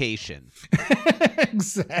education?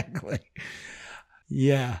 Exactly.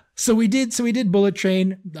 Yeah. So we did Bullet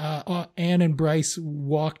Train. Anne and Bryce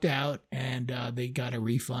walked out, and they got a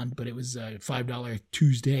refund, but it was a $5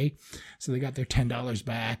 Tuesday, so they got their $10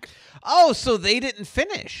 back. Oh, so they didn't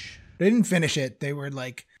finish. They didn't finish it. They were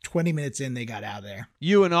like 20 minutes in, they got out of there.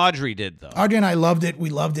 You and Audrey did, though. Audrey and I loved it. We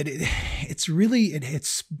loved it. It's really, it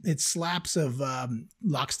slaps of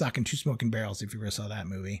Lock, Stock, and Two Smoking Barrels, if you ever saw that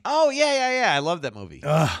movie. Oh, yeah. I love that movie.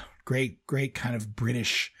 Great kind of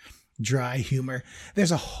British dry humor.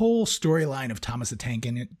 There's a whole storyline of Thomas the Tank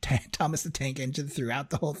Engine throughout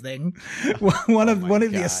the whole thing. One of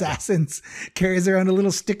the assassins carries around a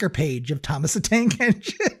little sticker page of Thomas the Tank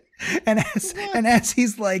Engine. And as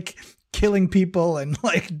he's like killing people and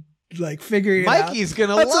like like figuring it out. Mikey's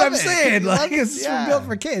gonna That's love what I'm it. saying. He Like loves- it's yeah. built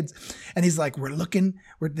for kids. And he's like,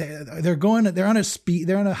 they're on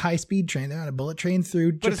a high speed train. They're on a bullet train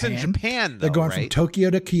through But Japan. it's in Japan, though, They're going from right? Tokyo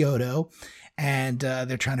to Kyoto, and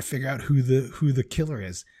they're trying to figure out who the killer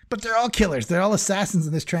is. But they're all killers. They're all assassins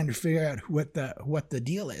in this, trying to figure out what the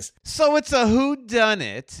deal is. So it's a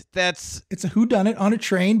whodunit. It's a whodunit on a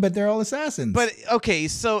train, but they're all assassins. But okay,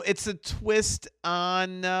 so it's a twist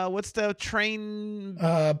on what's the train?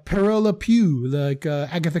 Parola Pew, like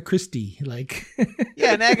Agatha Christie, like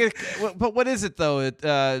Yeah, but what is it though?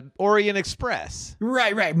 Orient Express.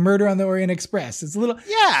 right. Murder on the Orient Express. It's a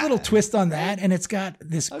little twist on that, and it's got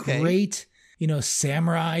this great,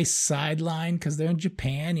 samurai sideline because they're in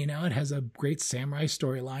Japan. It has a great samurai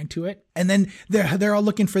storyline to it. And then they're all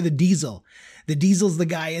looking for the Diesel. The Diesel's the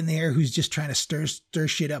guy in there who's just trying to stir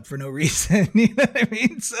shit up for no reason. You know what I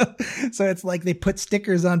mean? So it's like they put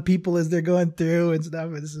stickers on people as they're going through and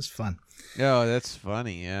stuff. This is fun. Oh, that's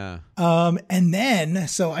funny. Yeah. And then,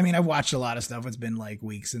 I've watched a lot of stuff. It's been like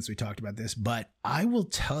weeks since we talked about this, but I will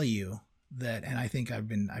tell you that, and I think I've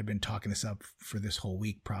been talking this up for this whole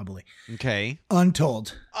week probably. Okay.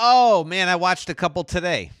 Untold. Oh man, I watched a couple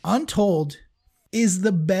today. Untold is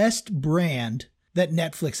the best brand that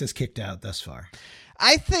Netflix has kicked out thus far.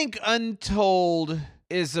 I think Untold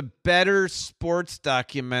is a better sports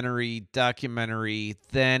documentary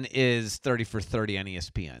than is 30 for 30 on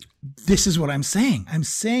ESPN. This is what I'm saying. I'm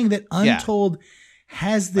saying that Untold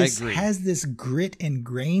has this grit and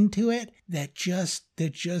grain to it that just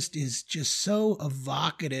is just so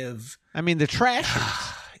evocative. I mean, the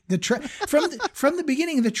Trashers. From the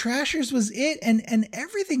beginning, the Trashers was it, and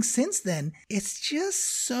everything since then, it's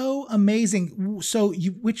just so amazing. So,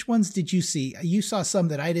 which ones did you see? You saw some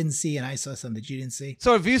that I didn't see, and I saw some that you didn't see.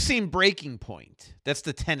 So, have you seen Breaking Point? That's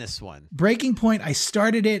the tennis one. Breaking Point. I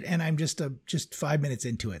started it, and I'm just 5 minutes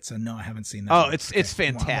into it, so no, I haven't seen that. Oh, one. it's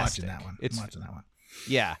fantastic. I'm watching that one. I'm watching that one.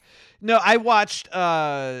 Yeah. No, I watched.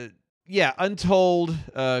 Untold,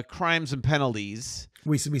 Crimes and Penalties.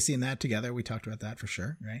 We seen that together. We talked about that for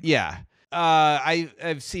sure, right? Yeah.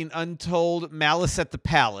 I've seen Untold, Malice at the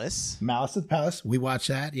Palace. Malice at the Palace. We watched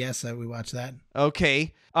that. Yes, we watched that.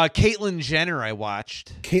 Okay. Caitlyn Jenner I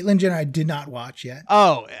watched. Caitlyn Jenner I did not watch yet.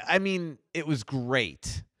 Oh, I mean, it was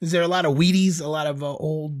great. Is there a lot of Wheaties, a lot of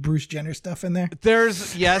old Bruce Jenner stuff in there?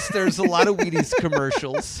 There's a lot of Wheaties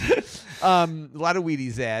commercials, a lot of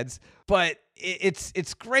Wheaties ads, but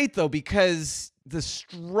it's great though because the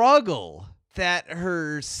struggle that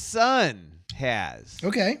her son has.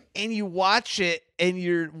 Okay. And you watch it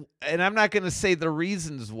and I'm not going to say the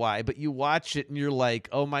reasons why, but you watch it and you're like,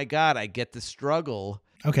 "Oh my God, I get the struggle."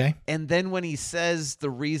 Okay. And then when he says the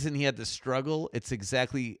reason he had the struggle, it's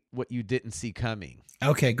exactly what you didn't see coming.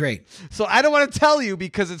 Okay, great. So I don't want to tell you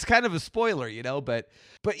because it's kind of a spoiler, but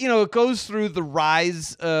it goes through the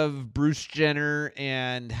rise of Bruce Jenner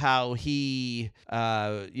and how he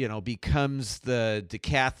becomes the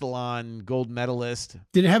decathlon gold medalist.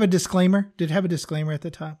 Did it have a disclaimer? Did it have a disclaimer at the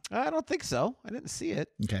top? I don't think so. I didn't see it.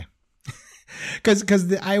 Okay.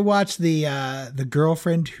 Because I watched the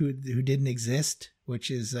girlfriend who didn't exist, which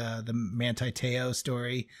is the Manti Te'o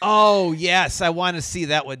story. Oh yes, I want to see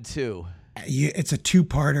that one too. It's a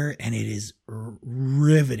two-parter, and it is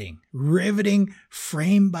riveting,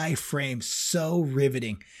 frame by frame, so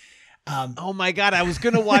riveting. Oh my God, I was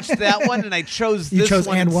going to watch that one, and I chose this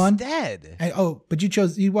one instead. But you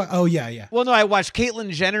chose yeah. Well, no, I watched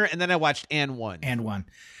Caitlyn Jenner, and then I watched And One.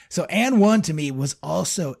 So And One to me was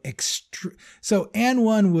also And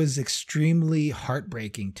One was extremely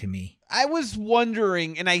heartbraking to me. I was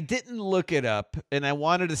wondering, and I didn't look it up, and I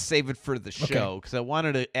wanted to save it for the show because I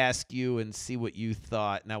wanted to ask you and see what you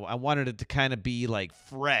thought. Now I wanted it to kind of be like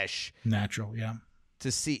fresh, natural, yeah.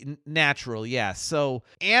 To see natural, yeah. So,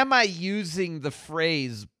 am I using the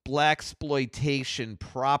phrase blaxploitation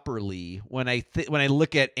properly when I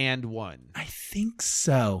look at And One? I think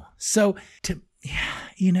so.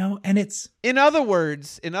 And it's in other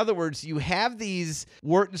words, you have these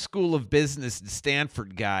Wharton School of Business and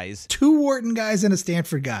Stanford guys. Two Wharton guys and a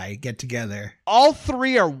Stanford guy get together. All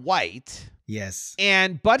three are white. Yes.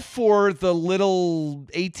 But for the little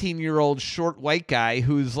 18-year-old short white guy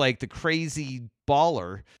who's like the crazy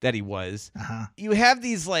baller that he was, you have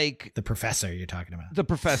these like... The professor you're talking about. The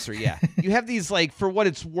professor, yeah. You have these like, for what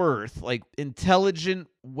it's worth, like intelligent,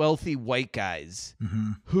 wealthy white guys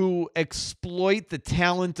who exploit the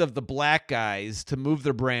talent of the black guys to move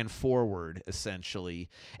their brand forward, essentially.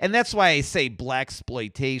 And that's why I say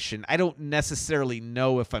blaxploitation. I don't necessarily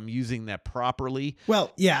know if I'm using that properly.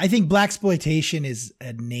 Well, yeah, I think blaxploitation is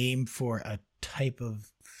a name for a type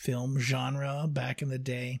of film genre back in the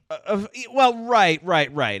day. Well,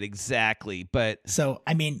 right, exactly. But So,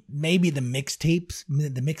 I mean, maybe the mixtape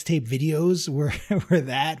videos were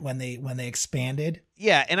that when they expanded.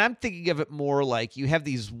 yeah, and I'm thinking of it more like you have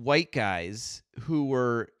these white guys who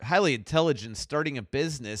were highly intelligent starting a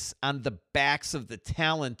business on the backs of the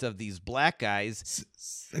talent of these black guys.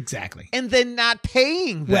 Exactly. And then not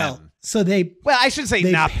paying them. Well, so they I should say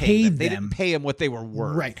they not paying them. paid They them. didn't pay them what they were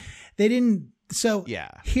worth. right. They didn't. So Yeah.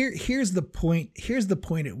 here's the point. Here's the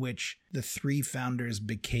point at which the three founders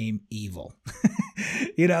became evil.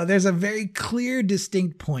 There's a very clear,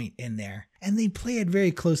 distinct point in there, and they play it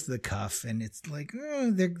very close to the cuff, and it's like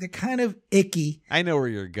they're kind of icky. I know where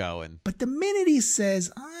you're going. But the minute he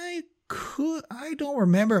says, I don't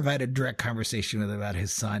remember if I had a direct conversation with him about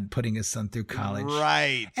his son, putting his son through college.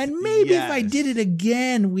 Right. And maybe if I Yes. did it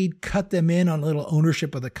again, we'd cut them in on a little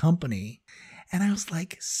ownership of the company. And I was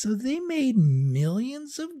like, so they made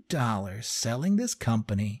millions of dollars selling this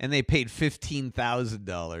company. And they paid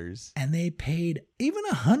 $15,000. And they paid even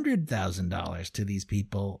 $100,000 to these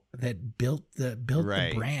people that built the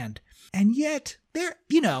Right. brand. And yet they're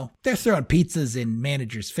throwing pizzas in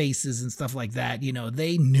managers' faces and stuff like that.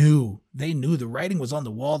 They knew the writing was on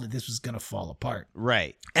the wall that this was going to fall apart.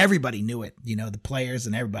 Right. Everybody knew it, the players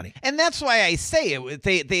and everybody. And that's why I say it.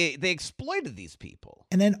 They exploited these people.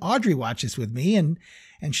 And then Audrey watched this with me and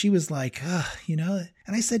she was like, and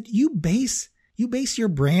I said, you base your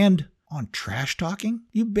brand on trash talking.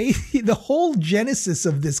 The whole genesis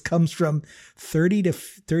of this comes from 30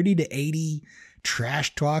 to 80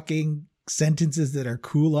 trash talking sentences that are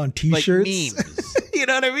cool on t-shirts. Like memes. You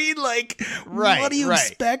know what I mean? Like, Right, what do you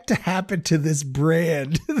expect to happen to this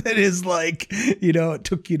brand that is like, it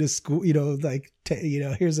took you to school, like,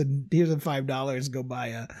 here's a $5, go buy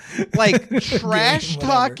a Like game, trash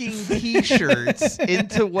talking t-shirts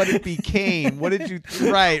into what it became. What did you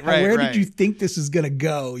right. Where did you think this was going to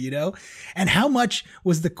go, And how much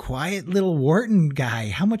was the quiet little Wharton guy?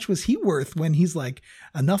 How much was he worth when he's like,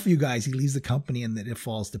 enough of you guys, he leaves the company and then it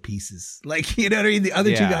falls to pieces. Like, you know what I mean? The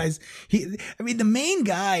other two guys, the main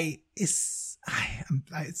guy is,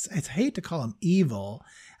 I hate to call him evil.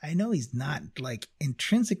 I know he's not like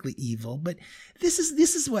intrinsically evil, but this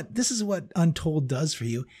is what Untold does for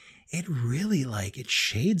you. It really it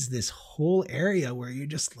shades this whole area where you're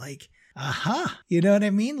just like, aha, you know what I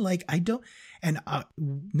mean? Like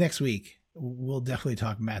next week we'll definitely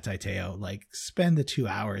talk Matt Teo. Like spend the 2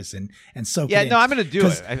 hours and soak it in. Yeah, no, I'm going to do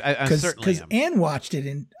it. I certainly am. Because Ann watched it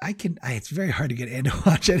and it's very hard to get Ann to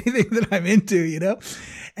watch anything that I'm into,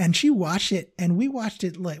 and she watched it and we watched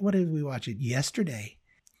it what did we watch it yesterday?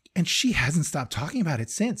 And she hasn't stopped talking about it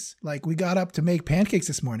since. Like we got up to make pancakes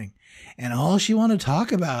this morning and all she wanted to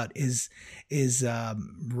talk about is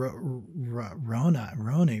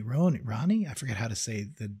Ronnie. I forget how to say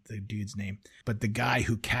the dude's name, but the guy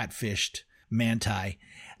who catfished Manti,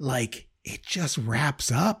 like it just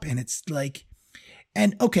wraps up and it's like,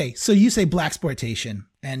 and okay, so you say blaxploitation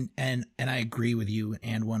and I agree with you.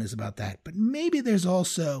 And one is about that, but maybe there's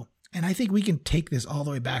also, and I think we can take this all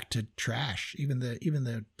the way back to trash, even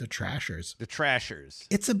the trashers. The trashers.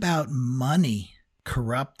 It's about money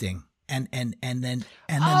corrupting and then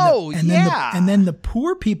the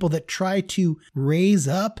poor people that try to raise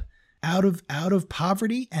up out of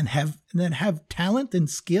poverty and then have talent and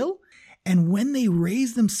skill. And when they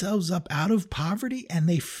raise themselves up out of poverty and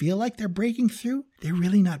they feel like they're breaking through, they're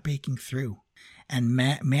really not breaking through. And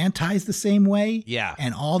Manti's the same way. Yeah.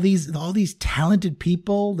 And all these talented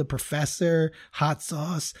people, the professor, Hot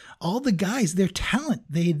Sauce, all the guys, they're talent.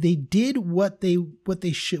 They did what they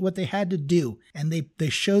had to do. And they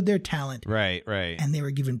showed their talent. Right. And they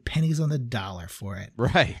were given pennies on the dollar for it.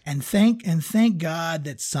 Right. And thank God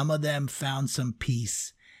that some of them found some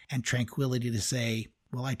peace and tranquility to say,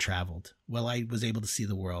 well, I traveled. Well, I was able to see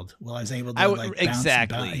the world. Well, I was able to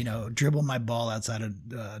bounce, dribble my ball outside of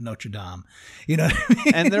Notre Dame. You know what I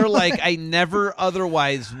mean? And they're like, I never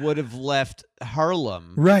otherwise would have left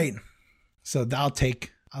Harlem. Right. So I'll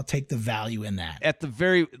take the value in that. At the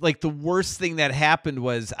very, the worst thing that happened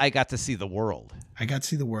was I got to see the world. I got to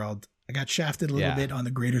see the world. I got shafted a little bit on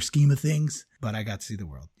the greater scheme of things, but I got to see the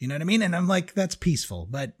world. You know what I mean? And I'm like, that's peaceful,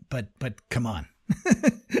 but come on.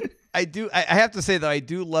 I have to say, though, I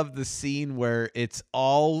do love the scene where it's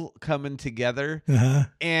all coming together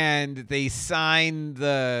and they sign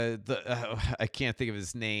I can't think of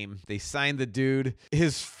his name. They sign the dude.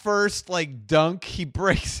 His first dunk, he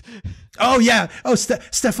breaks. Oh, yeah. Oh,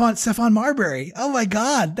 Stephon Marbury. Oh, my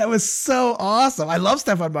God. That was so awesome. I love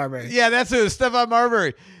Stephon Marbury. Yeah, that's who. Stephon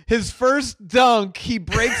Marbury. his first dunk, he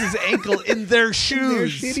breaks his ankle in their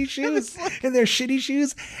shoes. In their shitty shoes. In their shitty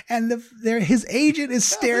shoes. And his agent is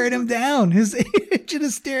staring him down. His agent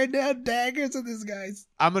is staring down daggers at this guy's.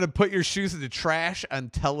 I'm going to put your shoes in the trash on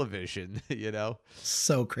television, you know?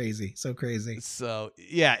 So crazy. So crazy. So,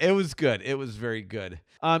 yeah, it was good. It was very good.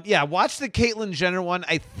 Yeah, watch the Caitlyn Jenner one.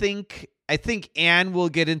 I think Anne will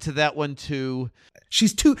get into that one too.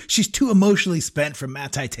 She's too emotionally spent from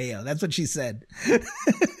Matt Teo. That's what she said.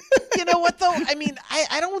 You know what though? I mean,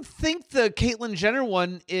 I don't think the Caitlyn Jenner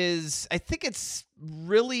one is. I think it's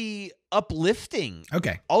really uplifting.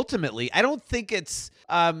 Okay. Ultimately, I don't think it's.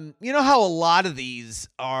 You know how a lot of these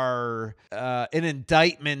are an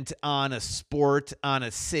indictment on a sport, on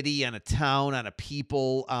a city, on a town, on a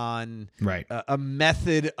people, on right. A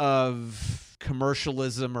method of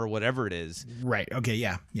commercialism or whatever it is. Right. Okay.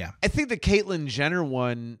 Yeah. I think the Caitlyn Jenner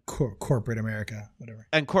one, corporate America, whatever.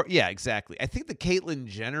 And yeah, exactly. I think the Caitlyn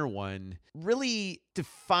Jenner one really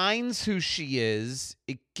defines who she is.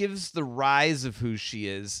 It gives the rise of who she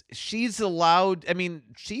is. She's the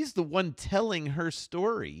one telling her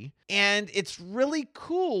story. And it's really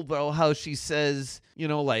cool though how she says, you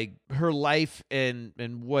know, like her life and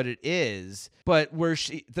what it is, but where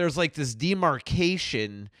there's like this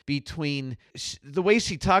demarcation between the way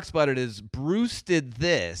she talks about it is Bruce did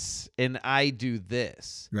this and I do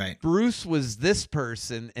this. Right. Bruce was this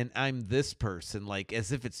person and I'm this person, like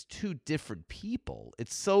as if it's two different people.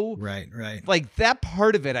 It's so right. Like that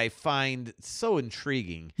part of it I find so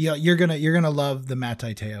intriguing. Yeah, you're gonna love the Matt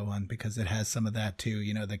Teo one because it has some of that too.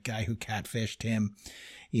 You know, the guy who catfished him,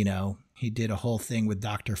 you know, he did a whole thing with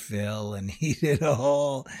Dr. Phil and he did a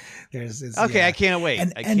whole Okay, yeah. I can't wait.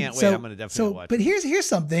 I can't wait. I'm gonna definitely watch. But here's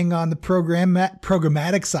something on the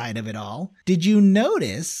programmatic side of it all. Did you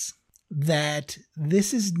notice that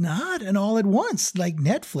this is not an all at once like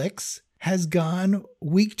Netflix has gone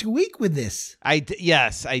week to week with this?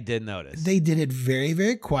 Yes, I did notice. They did it very,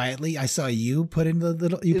 very quietly. I saw you put in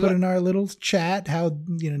in our little chat how,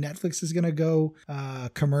 you know, Netflix is going to go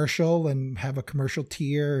commercial and have a commercial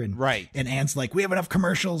tier. And, right. And Anne's like, we have enough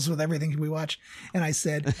commercials with everything we watch. And I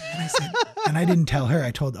said, and I didn't tell her.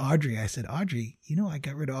 I told Audrey, I said, Audrey, you know, I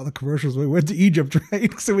got rid of all the commercials when we went to Egypt,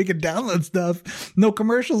 right? So we could download stuff. No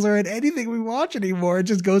commercials are in anything we watch anymore. It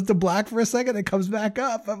just goes to black for a second and comes back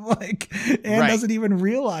up. I'm like, Anne doesn't even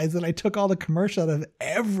realize that I took all the commercial out of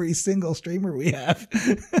every single streamer we have.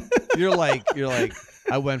 You're like,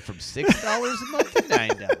 I went from $6 a month to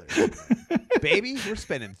 $9. Baby, we're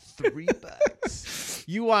spending $3.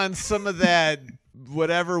 You want some of that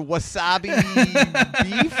whatever wasabi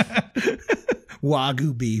beef?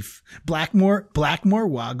 Wagyu beef. Blackmore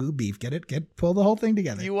Wagyu beef. Pull the whole thing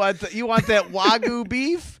together. You want that Wagyu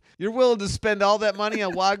beef? You're willing to spend all that money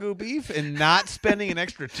on Wagyu beef and not spending an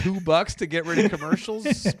extra $2 to get rid of commercials?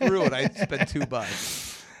 Screw it. I'd spend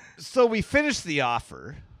 $2. So we finished The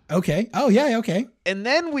Offer. Okay. Oh, yeah. Okay. And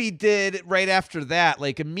then we did right after that,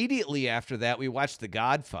 like immediately after that, we watched The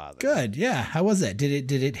Godfather. Good. Yeah. How was that?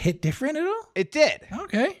 Did it hit different at all? It did.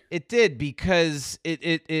 Okay. It did because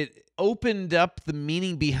it opened up the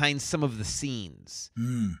meaning behind some of the scenes.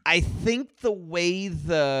 I think the way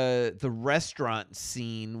the restaurant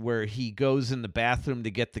scene where he goes in the bathroom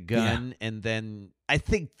to get the gun and then I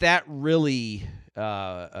think that really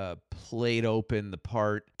played open the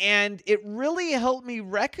part. And it really helped me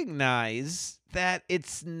recognize that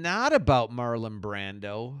it's not about Marlon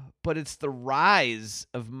Brando, but it's the rise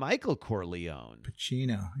of Michael Corleone.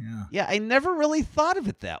 Pacino, yeah. Yeah, I never really thought of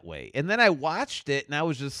it that way. And then I watched it and I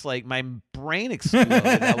was just like, my brain exploded.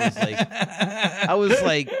 I was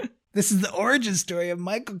like, this is the origin story of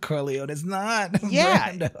Michael Corleone. It's not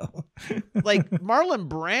Brando. Like Marlon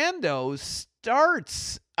Brando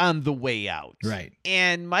starts on The Way Out. Right.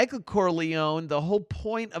 And Michael Corleone, the whole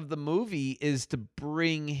point of the movie is to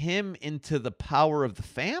bring him into the power of the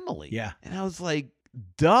family. Yeah. And I was like,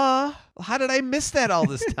 duh. How did I miss that all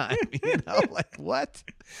this time? You know, like what?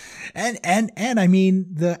 And I mean,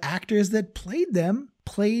 the actors that played them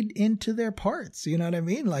played into their parts. You know what I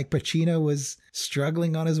mean? Like Pacino was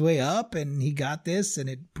struggling on his way up and he got this and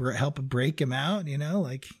it helped break him out, you know,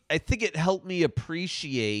 like. I think it helped me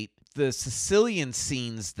appreciate the Sicilian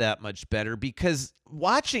scenes that much better because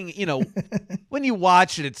watching, you know, when you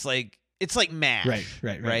watch it, it's like MASH,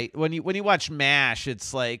 right? When you watch MASH,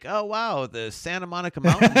 it's like, oh wow, the Santa Monica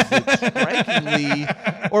Mountains look strikingly,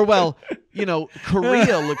 or well, you know,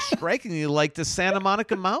 Korea looks strikingly like the Santa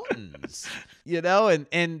Monica Mountains, you know,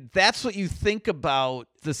 and that's what you think about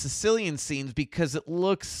the Sicilian scenes because it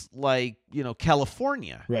looks like, you know,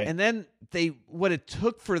 California, right? And then what it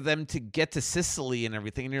took for them to get to Sicily and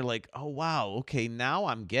everything, and you're like, oh wow, okay, now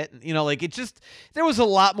I'm getting, like it just, there was a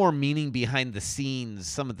lot more meaning behind the scenes,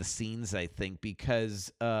 some of the scenes, I think,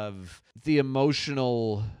 because of the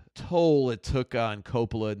emotional toll it took on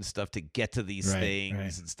Coppola and stuff to get to these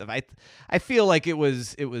things and stuff. I feel like it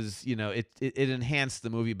enhanced the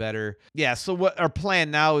movie better. Yeah. So what our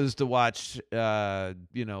plan now is to watch,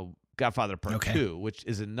 Godfather Part 2, which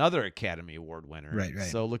is another Academy Award winner. Right.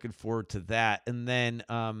 So looking forward to that. And then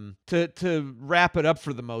to wrap it up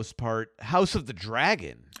for the most part, House of the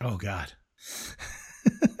Dragon. Oh, God.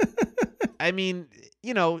 I mean,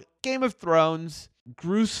 Game of Thrones,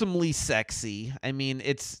 gruesomely sexy. I mean,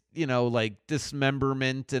 it's, like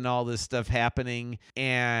dismemberment and all this stuff happening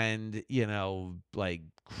and, like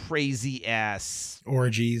crazy ass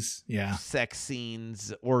orgies, sex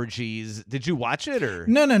scenes, orgies. Did you watch it or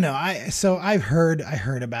no? I heard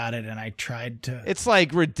about it and I tried to. It's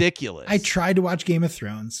like ridiculous. I tried to watch Game of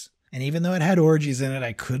Thrones, and even though it had orgies in it,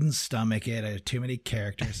 I couldn't stomach it. I had too many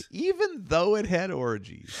characters. Even though it had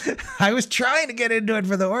orgies, I was trying to get into it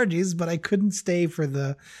for the orgies, but I couldn't stay for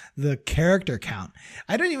the character count.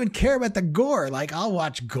 I don't even care about the gore. Like, I'll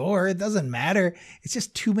watch gore; it doesn't matter. It's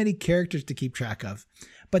just too many characters to keep track of.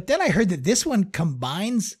 But then I heard that this one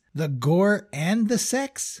combines the gore and the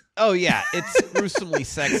sex. Oh, yeah. It's gruesomely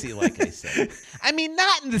sexy, like I said. I mean,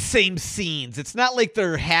 not in the same scenes. It's not like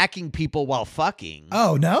they're hacking people while fucking.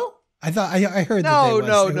 Oh, no? I thought I heard no,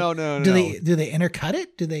 that no. Do they intercut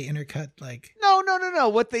it? Do they intercut like? No.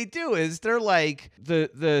 What they do is they're like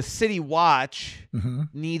the City Watch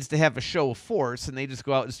needs to have a show of force, and they just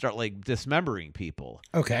go out and start like dismembering people.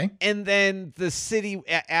 Okay. And then the city,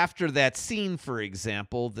 after that scene, for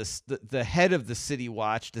example, the head of the City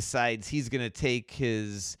Watch decides he's going to take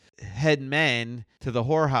his head men to the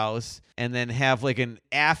whorehouse and then have like an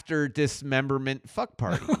after dismemberment fuck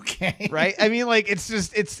party. Okay. Right? I mean, like, it's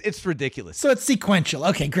just, it's ridiculous. So it's sequential.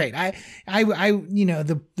 Okay, great. I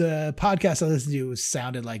the podcast I listened to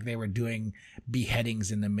sounded like they were doing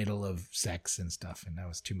beheadings in the middle of sex and stuff, and that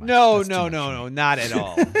was too much. No, not at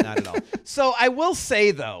all. Not at all. So I will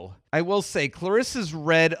say, Clarissa's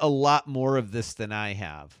read a lot more of this than I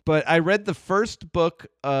have, but I read the first book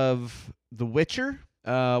of The Witcher.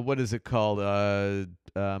 What is it called?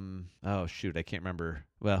 Oh shoot, I can't remember.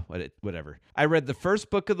 Well, whatever. I read the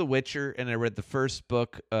first book of The Witcher, and I read the first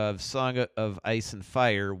book of Song of Ice and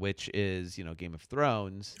Fire, which is, Game of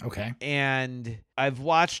Thrones. Okay. And I've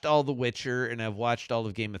watched all The Witcher, and I've watched all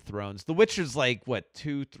of Game of Thrones. The Witcher's like, what,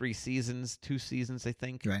 2-3 seasons? 2 seasons, I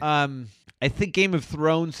think. Right. I think Game of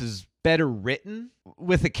Thrones is better written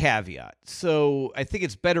with a caveat. So I think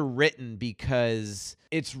it's better written because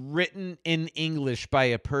it's written in English by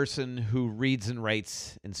a person who reads and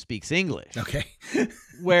writes and speaks English. Okay.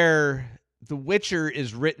 Where The Witcher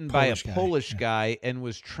is written by a Polish guy and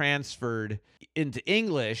was transferred into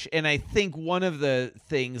English. And I think one of the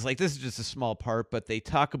things, like, this is just a small part, but they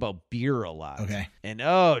talk about beer a lot. Okay. And,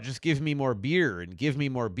 just give me more beer and give me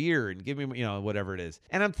more beer and give me, whatever it is.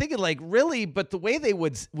 And I'm thinking, like, really? But the way they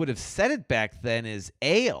would have said it back then is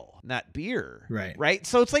ale, not beer. Right. Right?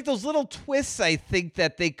 So it's like those little twists, I think,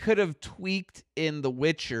 that they could have tweaked in The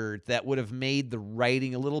Witcher that would have made the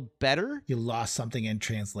writing a little better. You lost something in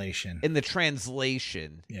translation. In the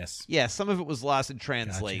translation. Yes. Yeah, some of it was lost in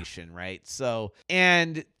translation, right? So,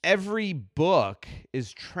 and every book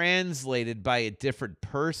is translated by a different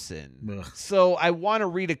person. Ugh. So I want to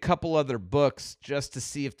read a couple other books just to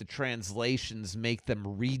see if the translations make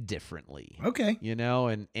them read differently. Okay.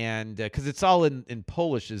 And because it's all in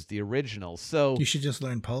Polish is the original. So you should just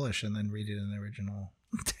learn Polish and then read it in the original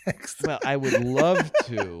text. Well, I would love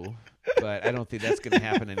to, but I don't think that's going to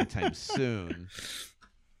happen anytime soon.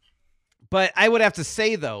 But I would have to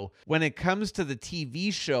say, though, when it comes to the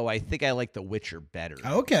TV show, I think I like The Witcher better.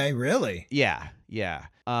 Okay, really? Yeah.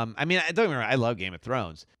 I mean, don't get me wrong, I love Game of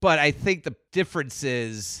Thrones, but I think the difference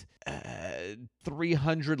is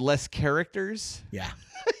 300 less characters. Yeah.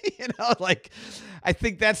 I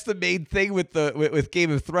think that's the main thing with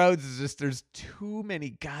Game of Thrones is just there's too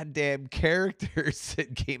many goddamn characters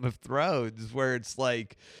in Game of Thrones, where it's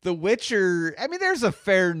like The Witcher. I mean, there's a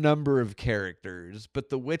fair number of characters, but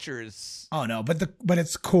The Witcher is. Oh no, but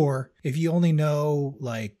it's core. If you only know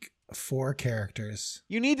like 4 characters,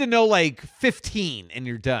 you need to know like 15, and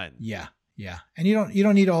you're done. Yeah, and you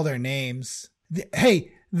don't need all their names.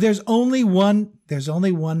 Hey. There's only one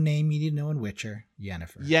name you need to know in Witcher.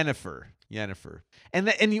 Yennefer.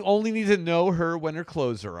 And you only need to know her when her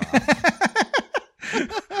clothes are off.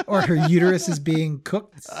 Or her uterus is being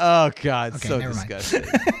cooked. Oh God, okay, so disgusting.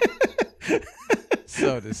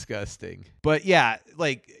 so disgusting. But yeah,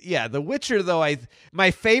 The Witcher though,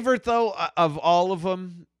 my favorite though of all of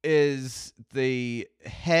them is the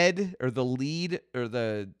head or the lead or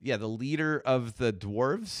the leader of the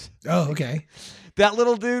dwarves. Oh, okay. That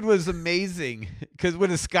little dude was amazing because with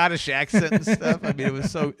his Scottish accent and stuff. I mean,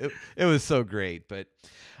 it was so great. But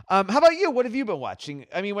how about you? What have you been watching?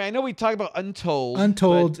 I mean, I know we talked about Untold.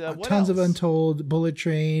 But, tons of else? Untold, Bullet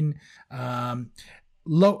Train,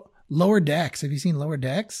 Lower Decks. Have you seen Lower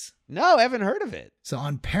Decks? No, I haven't heard of it. So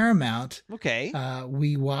on Paramount, Okay.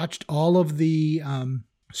 we watched all of the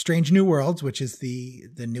Strange New Worlds, which is the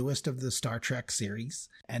newest of the Star Trek series,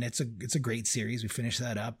 and it's a great series. We finished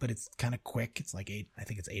that up, but it's kind of quick. It's like 8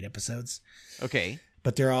 episodes. Okay.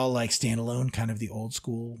 But they're all like standalone, kind of the old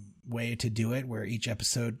school way to do it, where each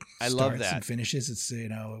episode starts and finishes. It's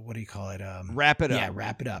what do you call it? Wrap it up. Yeah,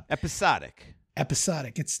 wrap it up. Episodic.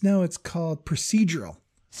 It's called procedural.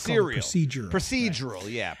 Serial. Procedural. Right.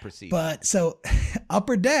 Yeah, procedural. But so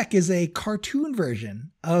Upper Deck is a cartoon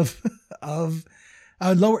version of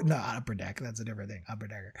Upper Deck. That's a different thing. Upper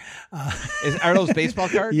Decker. Are those baseball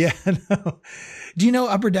cards? Yeah. No. Do you know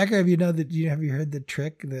Upper Decker? Have you heard the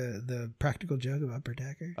trick, the practical joke of Upper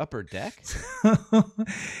Decker? Upper Deck?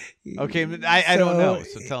 Okay, I don't know.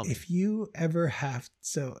 So tell me. If you ever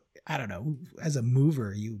I don't know, as a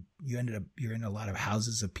mover, you're in a lot of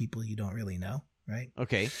houses of people you don't really know, right?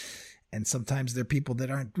 Okay. And sometimes they're people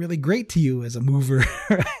that aren't really great to you as a mover,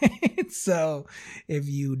 right? So if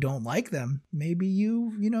you don't like them, maybe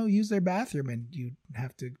you use their bathroom and you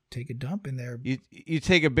have to take a dump in there. You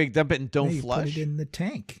take a big dump and don't you flush? Put it in the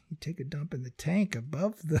tank. You take a dump in the tank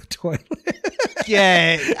above the toilet.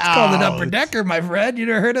 Yeah. It's called an Upper Decker, my friend. You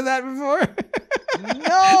never heard of that before?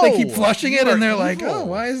 No. They keep flushing it and they're like, evil. oh,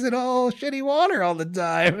 why is it all shitty water all the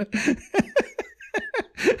time?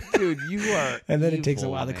 Dude, you are and then evil, it takes a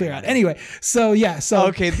while to clear man. out. Anyway, so yeah,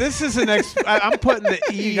 okay, this is I'm putting the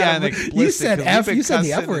E on explicit. You said 'cause F. we've been You said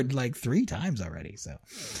the F cussing. word like 3 times already. So,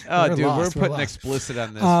 we're putting lost. explicit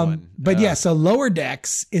on this one. But yeah, so Lower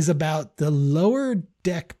Decks is about the lower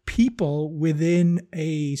deck people within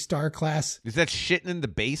a star class. Is that shitting in the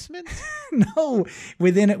basement? No,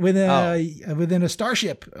 within a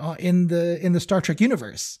starship in the Star Trek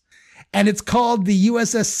universe, and it's called the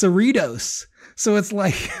USS Cerritos. So it's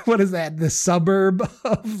like, what is that? The suburb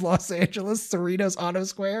of Los Angeles, Cerritos Auto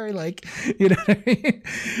Square, like, you know what I mean?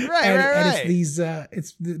 Right, and it's these,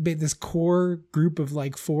 it's this core group of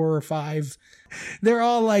like 4 or 5. They're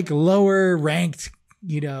all like lower ranked,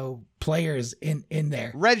 players in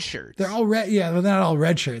there. Red shirts. They're all red. Yeah, they're not all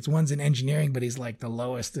red shirts. One's in engineering, but he's like the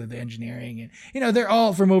lowest of the engineering, and they're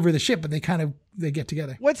all from over the ship, but they get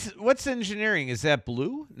together. What's engineering? Is that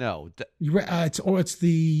blue? No, It's the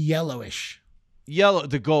yellowish. Yellow,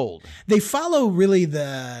 the gold. They follow really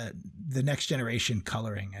the next generation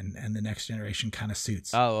coloring and the next generation kind of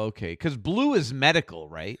suits. Oh, okay. Because blue is medical,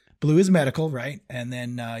 right? Blue is medical, right? And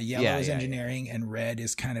then yellow is yeah, engineering, and red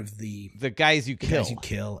is kind of the guys you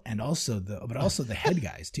kill, and also the head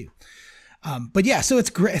guys too. But yeah, so it's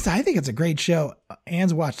great. I think it's a great show.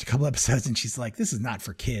 Anne's watched a couple episodes and she's like, "This is not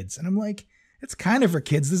for kids," and I'm like, it's kind of for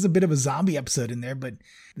kids. There's a bit of a zombie episode in there, but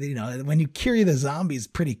when you carry the zombies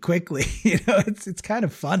pretty quickly, it's kind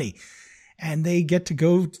of funny. And they get to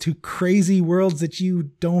go to crazy worlds that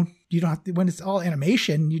you don't have to, when it's all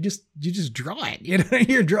animation, you just draw it.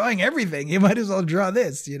 You're drawing everything. You might as well draw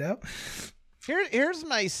this, Here's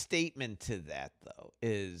my statement to that though,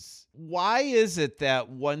 is why is it that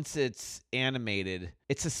once it's animated,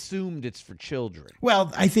 it's assumed it's for children?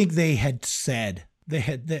 Well, I think they had said, they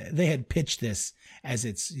had pitched this as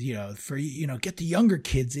it's, for, get the younger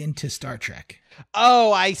kids into Star Trek.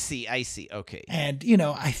 Oh, I see. Okay. And,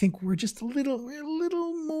 I think we're just a little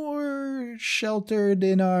more sheltered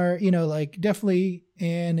in our, like definitely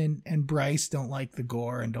Anne and Bryce don't like the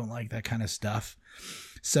gore and don't like that kind of stuff.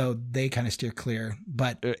 So they kind of steer clear,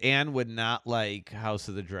 but Anne would not like House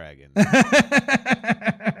of the Dragon.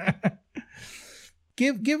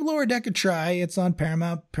 Give Lower Deck a try. It's on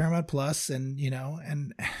Paramount Plus, and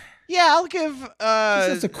yeah, I'll give.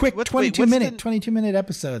 It's a quick 22 minute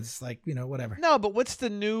episodes, like whatever. No, but what's the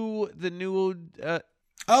new?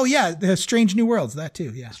 Oh yeah, the Strange New Worlds, that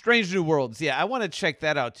too. Yeah, Strange New Worlds. Yeah, I want to check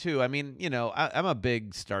that out too. I mean, I'm a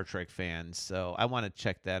big Star Trek fan, so I want to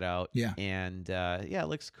check that out. Yeah, and it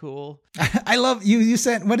looks cool. I love you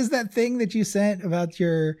sent. What is that thing that you sent about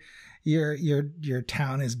your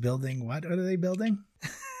town is building? What are they building?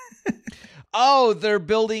 Oh, they're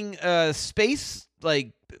building space,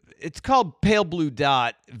 like it's called Pale Blue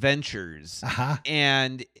Dot Ventures. Uh-huh.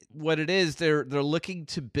 And what it is, they're looking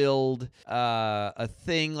to build a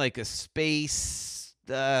thing like a space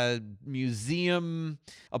museum,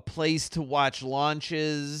 a place to watch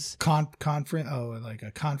launches, Conference. Oh, like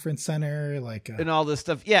a conference center, and all this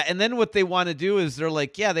stuff. Yeah. And then what they want to do is they're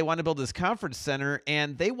like, yeah, they want to build this conference center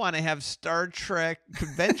and they want to have Star Trek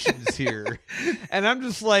conventions here. And I'm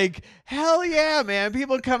just like, hell yeah, man.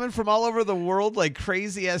 People coming from all over the world, like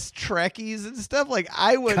crazy ass Trekkies and stuff. Like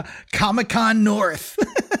I would Comic-Con North.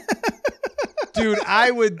 Dude,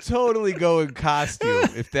 I would totally go in costume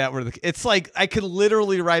if that were it's like I could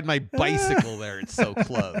literally ride my bicycle there. It's so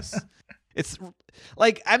close. It's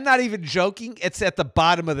like, I'm not even joking. It's at the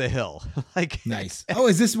bottom of the hill. Like, nice. Oh,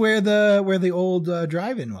 is this where the old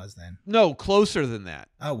drive-in was then? No, closer than that.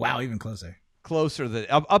 Oh, wow. Even closer. Closer than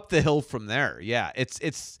up the hill from there. Yeah.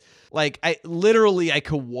 It's like I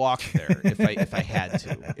could walk there if I had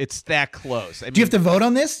to. It's that close. Do you have to vote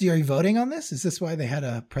on this? Are you voting on this? Is this why they had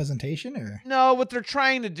a presentation or? No, what they're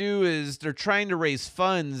trying to do is they're trying to raise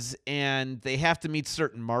funds and they have to meet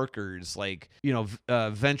certain markers like,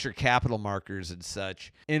 venture capital markers and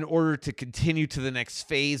such in order to continue to the next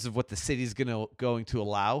phase of what the city's going to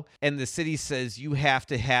allow. And the city says you have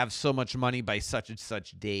to have so much money by such and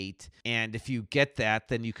such date. And if you get that,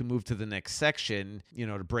 then you can move to the next section,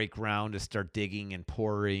 to break ground, to start digging and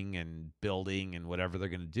pouring and building and whatever they're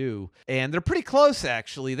going to do. And they're pretty close,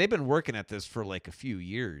 actually. They've been working at this for like a few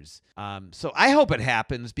years. So I hope it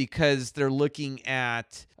happens because they're looking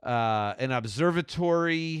at an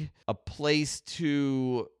observatory, a place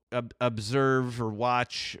to observe or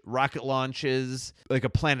watch rocket launches, like a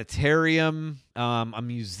planetarium, a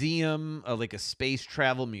museum, like a space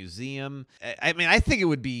travel museum. I mean, I think it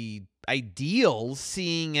would be ideal,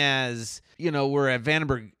 seeing as we're at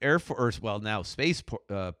Vandenberg Air Force, well now Space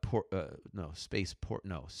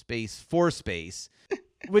Force Base.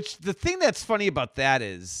 Which the thing that's funny about that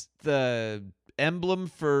is the emblem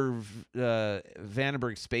for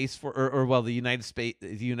Vandenberg Space Force, or the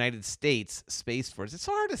United States Space Force. It's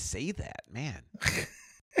so hard to say that, man.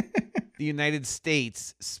 The United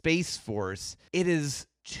States Space Force. It is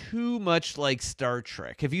too much like Star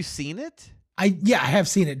Trek. Have you seen it? I have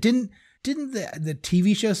seen it. Didn't the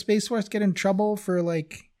TV show Space Force get in trouble for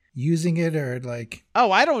like using it or like?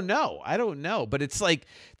 Oh, I don't know. But it's like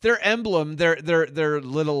their emblem, their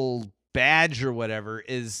little badge or whatever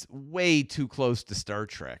is way too close to Star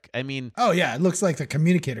Trek. I mean, oh yeah, it looks like the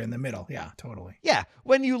communicator in the middle. Yeah, totally. Yeah,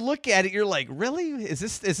 when you look at it, you're like, really? Is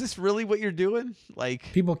this really what you're doing?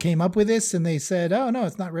 Like, people came up with this and they said, oh no,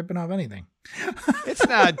 it's not ripping off anything. It's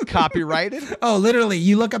not copyrighted. Oh, literally,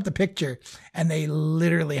 you look up the picture and they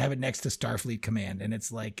literally have it next to Starfleet Command, and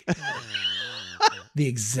it's like the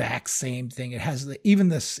exact same thing. It has even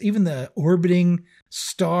the orbiting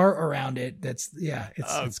star around it. It's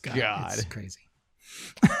crazy.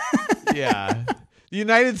 Yeah. The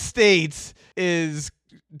United States is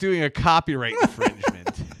doing a copyright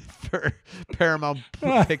infringement for Paramount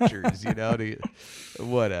Pictures,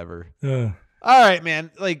 whatever. All right, man.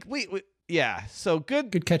 Like yeah, so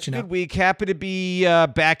good catching up. Good week. Happy to be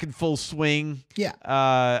back in full swing. Yeah.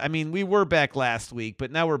 I mean, we were back last week,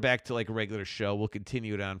 but now we're back to like a regular show. We'll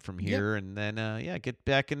continue it on from here, and then get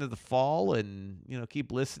back into the fall and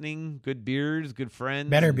keep listening. Good beers, good friends.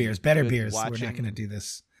 Better beers. Watching. We're not going to do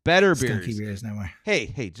this. Better skunky beers no more.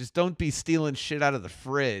 Hey, just don't be stealing shit out of the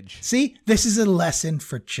fridge. See, this is a lesson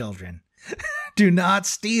for children. Do not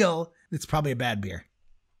steal. It's probably a bad beer.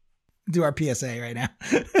 Do our PSA right now.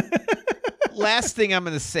 Last thing I'm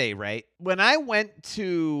going to say, right? When I went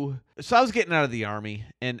so I was getting out of the Army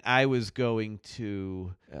and I was going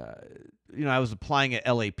to, I was applying at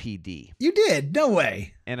LAPD. You did? No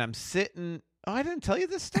way. And I'm sitting, I didn't tell you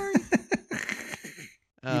this story?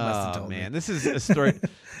 You must have told me. This is a story.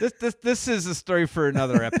 This is a story for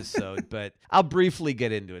another episode, but I'll briefly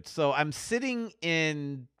get into it. So I'm sitting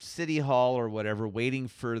in City Hall or whatever, waiting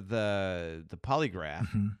for the polygraph.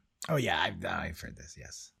 Mm-hmm. Oh yeah, I've heard this.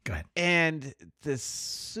 Yes, go ahead. And this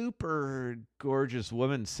super gorgeous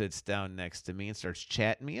woman sits down next to me and starts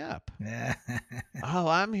chatting me up. Oh,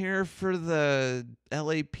 I'm here for the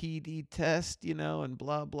LAPD test, and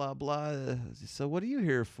blah blah blah. So what are you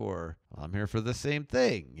here for? Well, I'm here for the same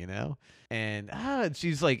thing, And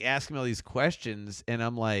she's like asking me all these questions, and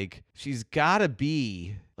I'm like, she's got to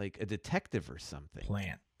be like a detective or something.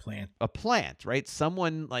 A plant, right?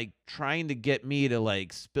 Someone like trying to get me to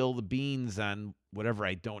like spill the beans on whatever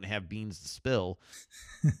I don't have beans to spill.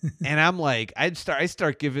 And I'm like, I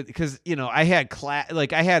start giving, because I had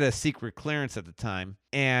I had a secret clearance at the time,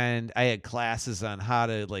 and I had classes on how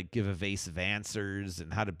to like give evasive answers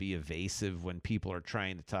and how to be evasive when people are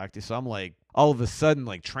trying to talk to you. So I'm like all of a sudden,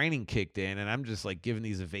 like, training kicked in, and I'm just like giving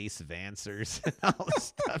these evasive answers and all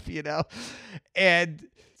this stuff, And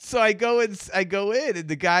so I go in, and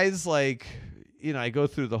the guy's like, I go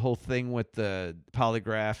through the whole thing with the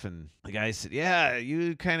polygraph, and the guy said, "Yeah,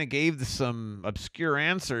 you kind of gave some obscure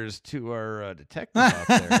answers to our detective out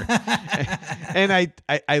there." And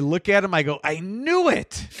I look at him, I go, "I knew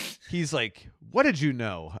it." He's like, "What did you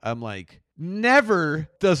know?" I'm like, "Never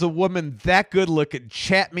does a woman that good looking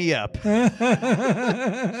chat me up."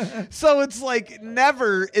 So it's like,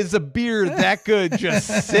 never is a beer that good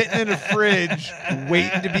just sitting in a fridge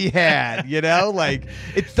waiting to be had, Like,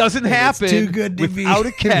 it doesn't happen too good to without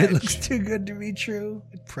a catch. It looks too good to be true.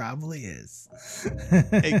 It probably is.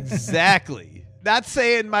 Exactly. Not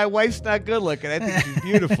saying my wife's not good looking. I think she's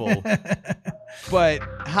beautiful. But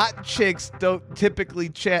hot chicks don't typically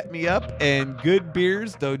chat me up, and good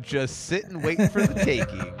beers don't just sit and wait for the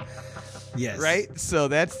taking. Yes. Right? So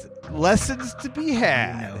that's lessons to be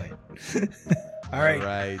had. You know it. All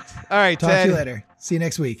right. All right, Talk Ted. to you later. See you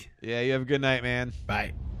next week. Yeah, you have a good night, man.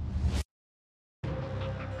 Bye.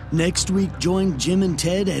 Next week, join Jim and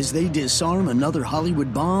Ted as they disarm another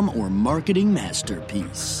Hollywood bomb or marketing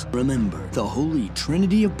masterpiece. Remember, the holy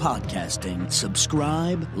trinity of podcasting: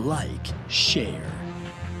 subscribe, like, share.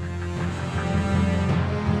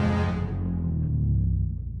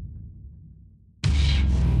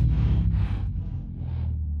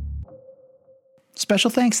 Special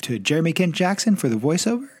thanks to Jeremy Kent Jackson for the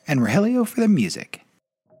voiceover and Rogelio for the music.